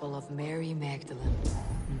Gospel of Mary Magdalene.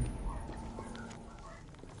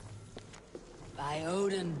 By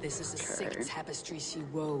Odin, this is a sick tapestry she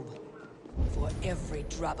wove. For every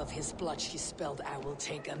drop of his blood she spilled, I will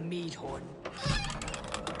take a mead horn.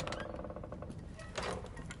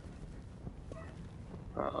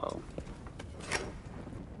 Uh-oh.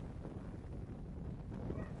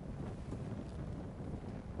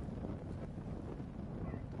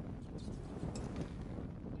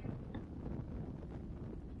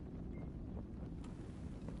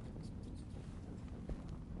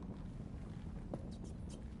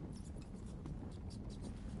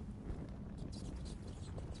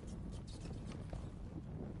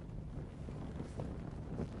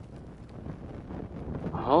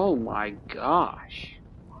 Oh my gosh.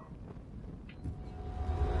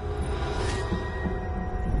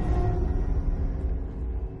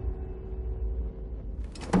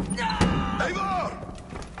 Eivor!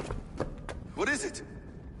 What is it?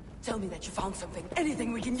 Tell me that you found something.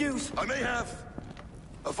 Anything we can use. I may have.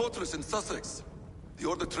 A fortress in Sussex. The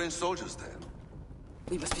Order trained soldiers there.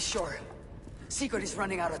 We must be sure. Sigurd is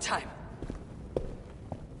running out of time.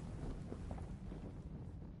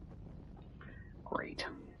 Great.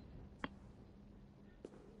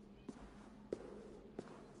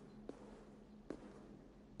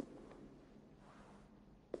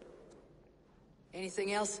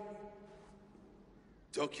 Anything else?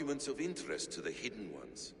 Documents of interest to the Hidden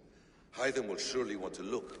Ones. Hythen will surely want to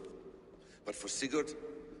look. But for Sigurd,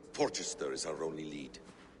 Porchester is our only lead.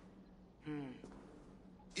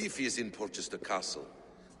 If he is in Porchester Castle,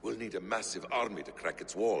 we'll need a massive army to crack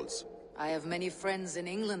its walls. I have many friends in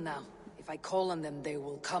England now. If I call on them, they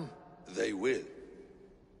will come. They will.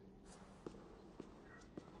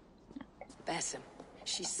 Basim,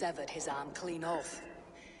 she severed his arm clean off.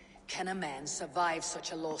 Can a man survive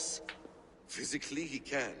such a loss? Physically, he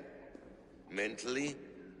can. Mentally,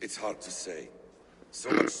 it's hard to say. So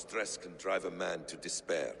much stress can drive a man to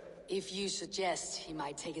despair. If you suggest he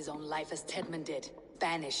might take his own life as Tedman did,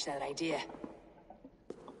 banish that idea.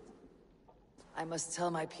 I must tell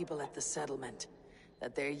my people at the settlement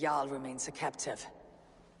that their Jarl remains a captive.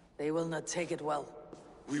 They will not take it well.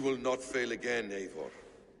 We will not fail again, Eivor.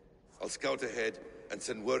 I'll scout ahead and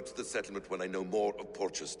send word to the settlement when I know more of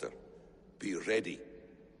Porchester. Be ready.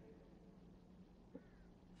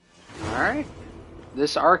 Alright.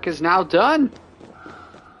 This arc is now done.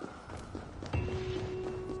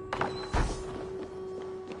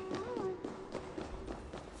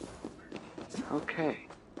 Okay.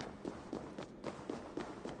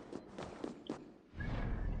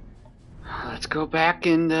 Let's go back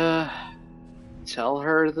and tell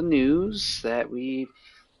her the news that we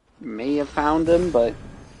may have found him, but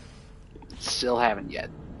still haven't yet.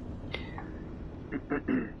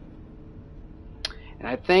 And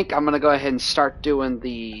I think I'm going to go ahead and start doing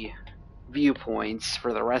the viewpoints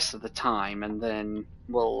for the rest of the time, and then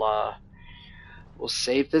we'll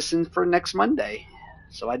save this in for next Monday.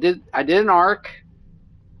 So I did an arc,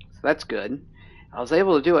 so that's good. I was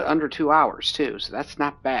able to do it under 2 hours too, so that's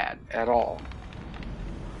not bad at all.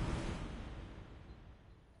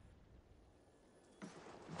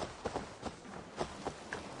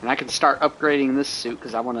 And I can start upgrading this suit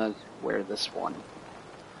because I want to wear this one.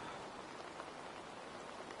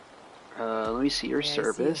 Let me see your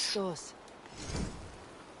service.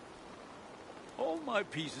 All my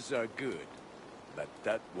pieces are good, but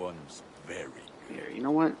that one's very good. Here, you know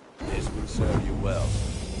what? This will serve you well.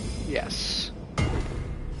 Yes.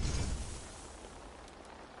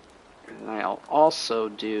 And I'll also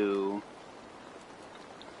do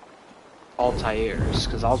Altair's,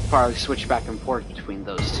 because I'll probably switch back and forth between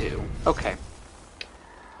those two. Okay.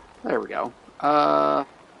 There we go.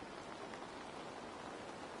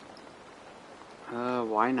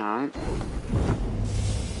 Why not?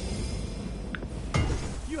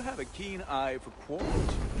 You have a keen eye for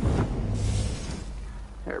quality.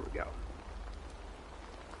 There we go.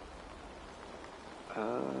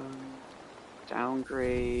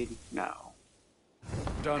 Downgrade, no.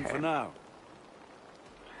 Done Okay. for now.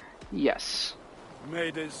 Yes.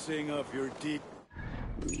 May they sing of your deed.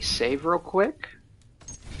 Let me save real quick.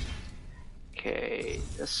 Okay,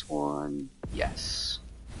 this one, yes.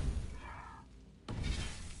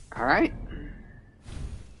 Alright.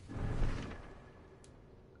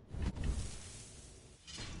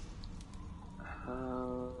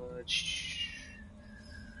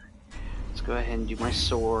 Let's go ahead and do my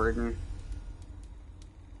sword.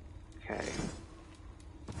 Okay.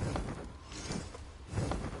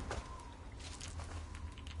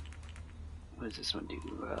 What does this one do?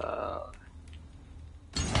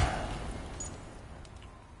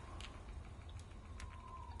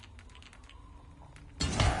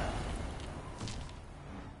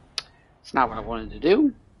 It's not what I wanted to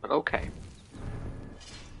do, but okay.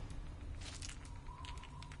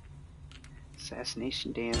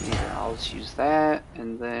 Assassination damage. Here, I'll just use that,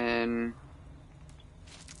 and then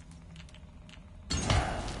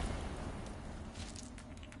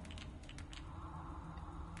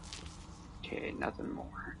okay, nothing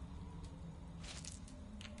more.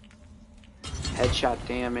 Headshot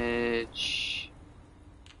damage.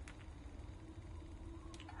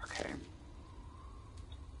 Okay.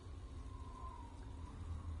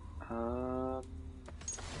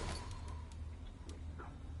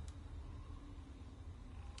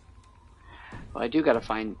 Well, I do gotta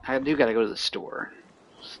go to the store.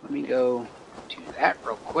 So let me go do that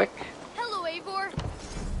real quick. Hello, Eivor.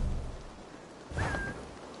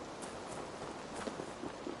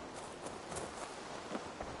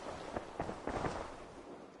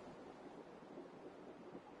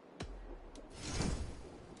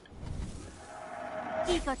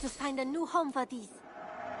 Eager to find a new home for these.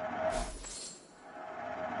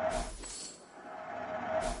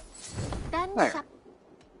 Then There.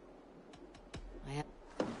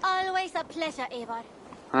 Always a pleasure, Eivor.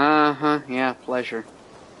 Yeah, pleasure.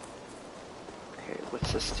 Okay,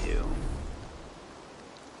 what's this do?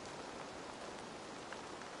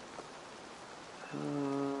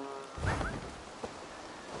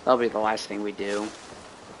 That'll be the last thing we do.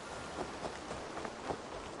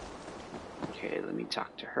 Okay, let me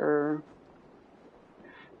talk to her.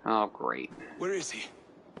 Oh, great. Where is he?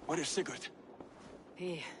 Where is Sigurd?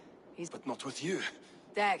 He's... But not with you.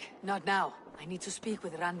 Dag, not now. I need to speak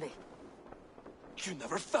with Randvi. You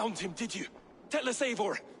never found him, did you? Tell us,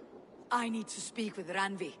 Eivor! I need to speak with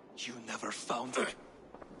Randvi. You never found him.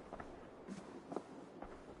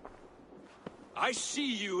 I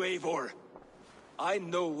see you, Eivor. I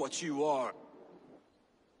know what you are.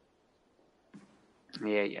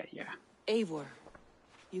 Yeah. Eivor,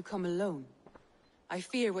 you come alone. I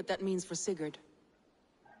fear what that means for Sigurd.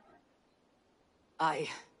 I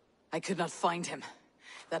could not find him.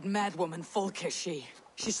 That madwoman Folke, she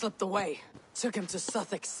slipped away. Took him to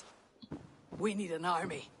Sussex. We need an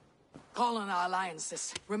army. Call on our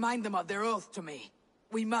alliances. Remind them of their oath to me.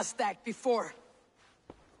 We must act before...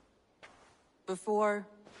 Before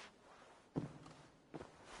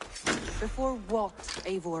what,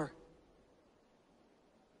 Eivor?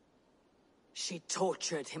 She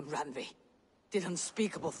tortured him, Randvi. Did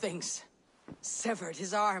unspeakable things. Severed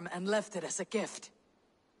his arm and left it as a gift.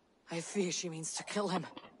 I fear she means to kill him.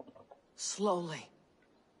 Slowly.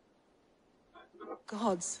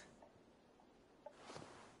 Gods.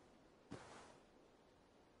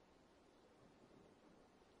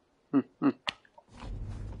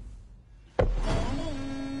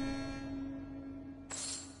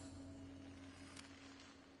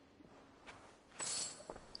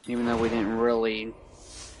 Even though we didn't really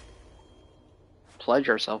pledge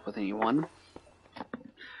ourselves with anyone.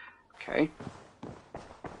 Okay.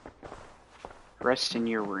 Rest in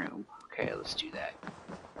your room. Okay, let's do that.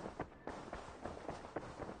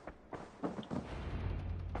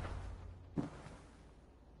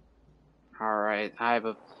 Alright, I have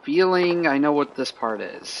a feeling I know what this part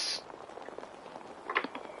is.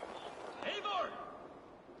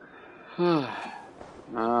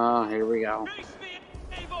 Oh, here we go.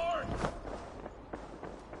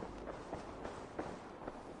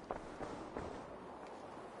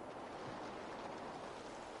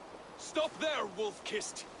 Stop there,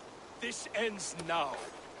 Wolf-Kissed. This ends now.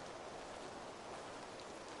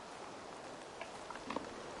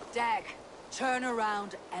 Dag, turn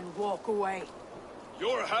around and walk away.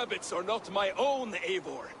 Your habits are not my own,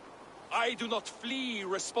 Eivor. I do not flee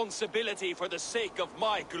responsibility for the sake of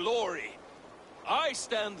my glory. I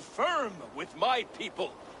stand firm with my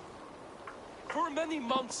people. For many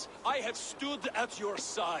months, I have stood at your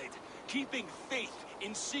side, keeping faith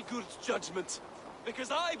in Sigurd's judgment,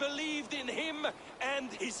 because I believed in him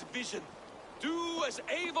and his vision. Do as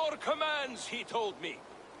Eivor commands, he told me.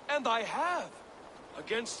 And I have.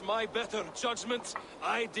 Against my better judgment,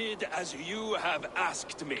 I did as you have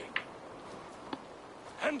asked me.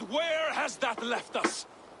 And where has that left us?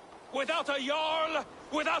 Without a Jarl?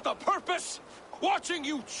 Without a purpose? Watching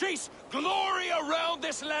you chase glory around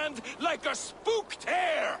this land like a spooked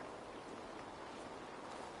hare!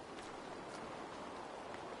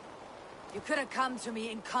 You could have come to me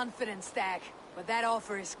in confidence, Dag, but that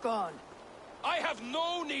offer is gone. I have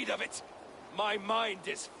no need of it. My mind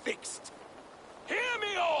is fixed. Hear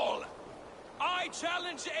me all! I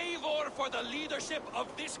challenge Eivor for the leadership of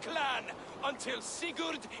this clan until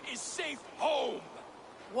Sigurd is safe home.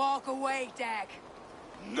 Walk away, Dag.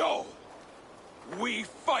 No! We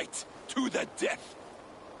fight to the death.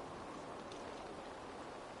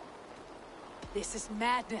 This is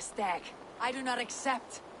madness, Dag. I do not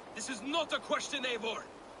accept. This is not a question, Eivor.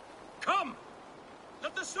 Come!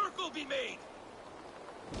 Let the circle be made!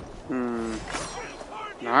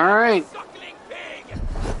 Alright. Suckling pig!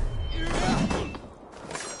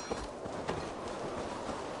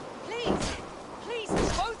 Please,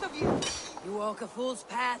 both of you! You walk a fool's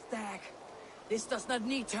path, Dag. This does not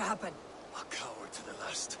need to happen. A coward to the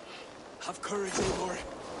last. Have courage, Eivor.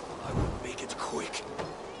 I will make it quick.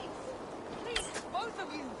 Please, both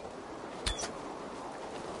of you!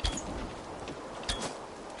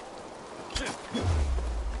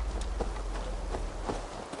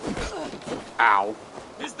 Ow.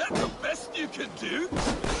 Is that the best you can do?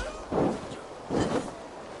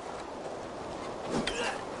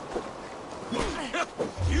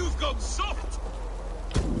 You've gone soft!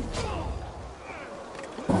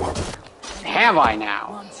 Have I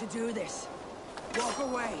now? Want to do this? Walk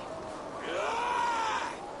away.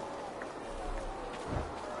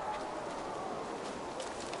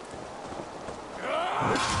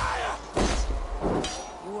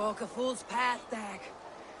 You walk a fool's path, Dag.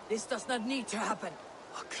 This does not need to happen.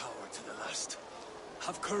 A coward to the last.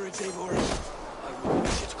 Have courage, Eivor. I will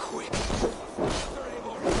make it quick. Sir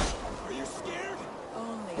Eivor, are you scared?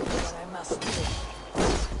 Only what I must do.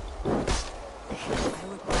 I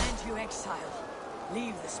would grant you exile.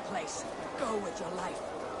 Leave this place. Go with your life.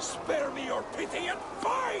 Spare me your pity and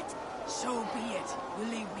fight! So be it. You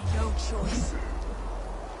leave me no choice.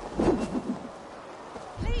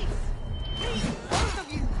 Please, both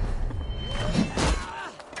of you!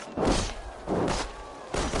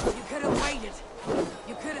 You could have waited.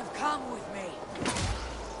 You could have come with me.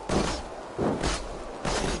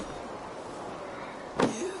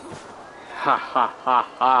 Ha ha ha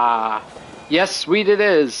ha. Yes, sweet it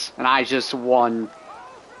is. And I just won.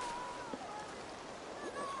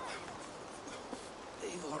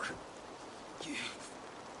 Eivor, you...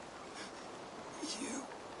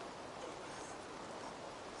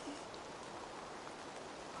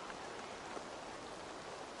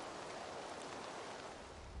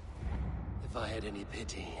 If I had any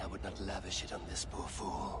pity, I would not lavish it on this poor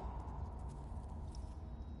fool.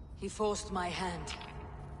 He forced my hand.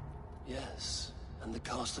 Yes, and the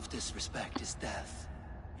cost of disrespect is death.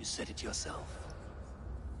 You said it yourself.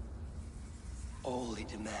 All he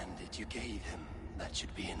demanded, you gave him. That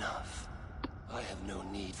should be enough. I have no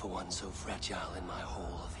need for one so fragile in my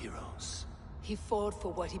hall of heroes. He fought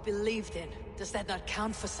for what he believed in. Does that not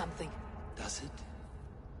count for something? Does it?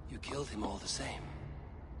 You killed him all the same.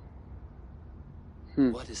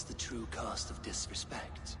 What is the true cost of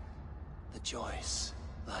disrespect? The choice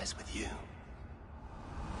lies with you.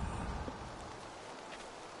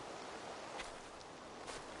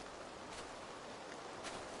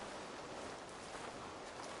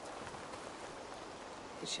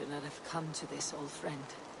 It should not have come to this, old friend.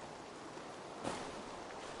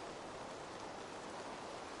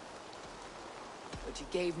 But you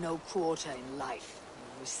gave no quarter in life,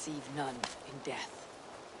 and received none in death.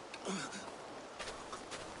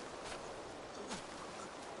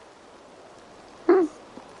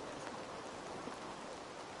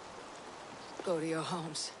 Go to your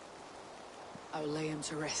homes. I'll lay him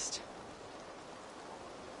to rest.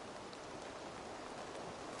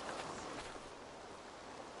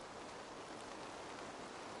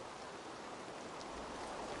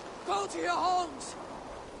 Go to your homes!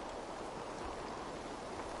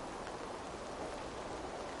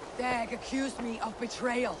 Dag accused me of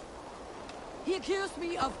betrayal. He accused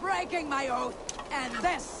me of breaking my oath, and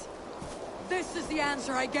this is the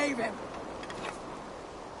answer I gave him.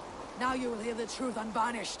 Now you will hear the truth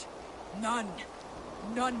unvarnished. None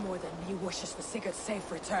more than me wishes for Sigurd's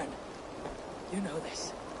safe return. You know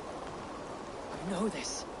this. You know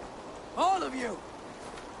this. All of you!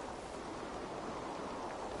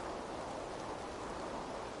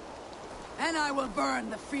 And I will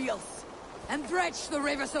burn the fields and dredge the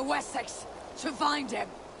rivers of Wessex to find him.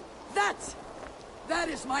 That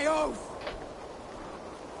is my oath.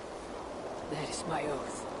 That is my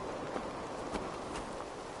oath.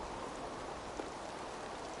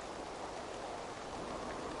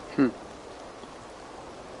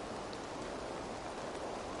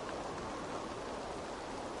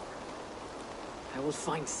 I will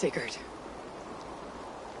find Sigurd.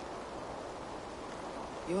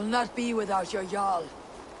 You will not be without your Jarl.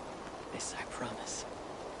 This I promise.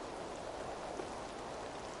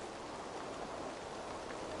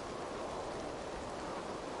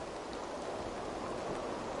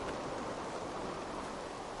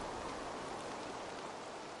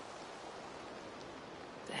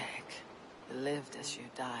 Dag, you lived as you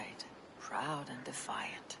died, proud and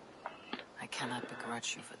defiant. I cannot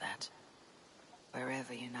begrudge you for that.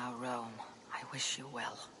 Wherever you now roam, I wish you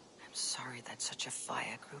well. I'm sorry that such a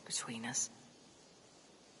fire grew between us.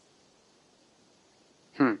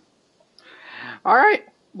 Alright,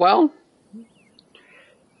 well,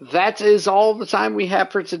 that is all the time we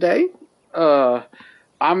have for today. I'm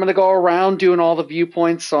going to go around doing all the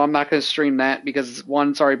viewpoints, so I'm not going to stream that because,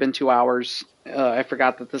 one, it's already been 2 hours. I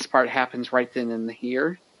forgot that this part happens right then and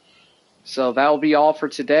here. So that'll be all for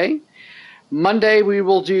today. Monday we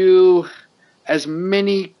will do as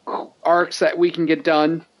many arcs that we can get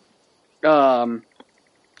done.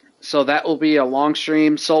 So that will be a long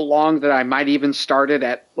stream, so long that I might even start it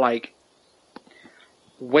at, like,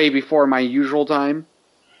 way before my usual time.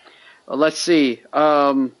 Let's see.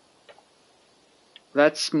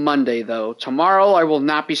 That's Monday, though. Tomorrow I will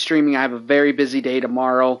not be streaming. I have a very busy day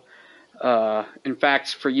tomorrow. In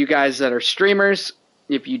fact, for you guys that are streamers,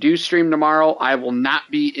 if you do stream tomorrow, I will not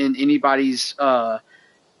be in anybody's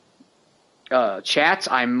chats.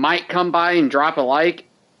 I might come by and drop a like,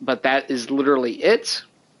 but that is literally it.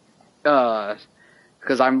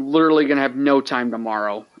 Because I'm literally going to have no time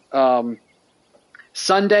tomorrow.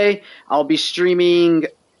 Sunday, I'll be streaming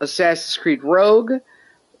Assassin's Creed Rogue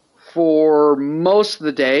for most of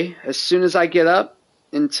the day, as soon as I get up,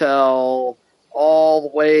 until all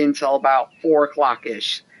the way until about 4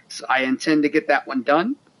 o'clock-ish. So I intend to get that one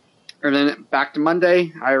done. And then back to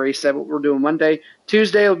Monday. I already said what we're doing Monday.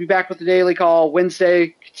 Tuesday, we'll be back with the Daily Call.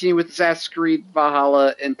 Wednesday, continue with Assassin's Creed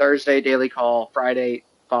Valhalla. And Thursday, Daily Call. Friday,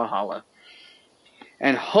 Valhalla.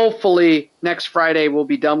 And hopefully next Friday we'll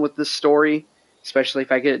be done with this story, especially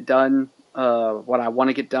if I get it done what I want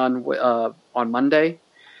to get done on Monday.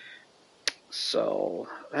 So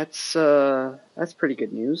that's pretty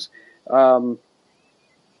good news. So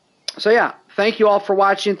yeah, thank you all for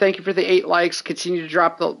watching. Thank you for the 8 likes. Continue to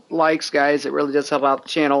drop the likes, guys. It really does help out the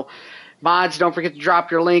channel. Mods, don't forget to drop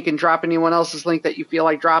your link and drop anyone else's link that you feel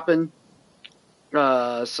like dropping.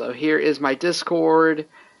 So here is my Discord.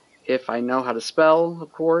 If I know how to spell,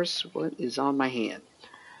 of course. What is on my hand?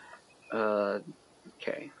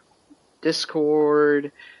 Okay.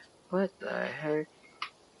 Discord. What the heck?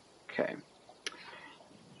 Okay.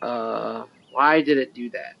 Why did it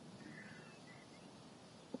do that?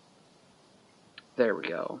 There we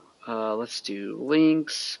go. Let's do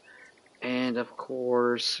links. And, of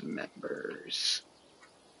course, members.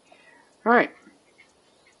 Alright.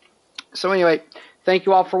 So anyway, thank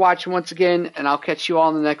you all for watching once again, and I'll catch you all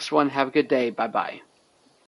in the next one. Have a good day. Bye-bye.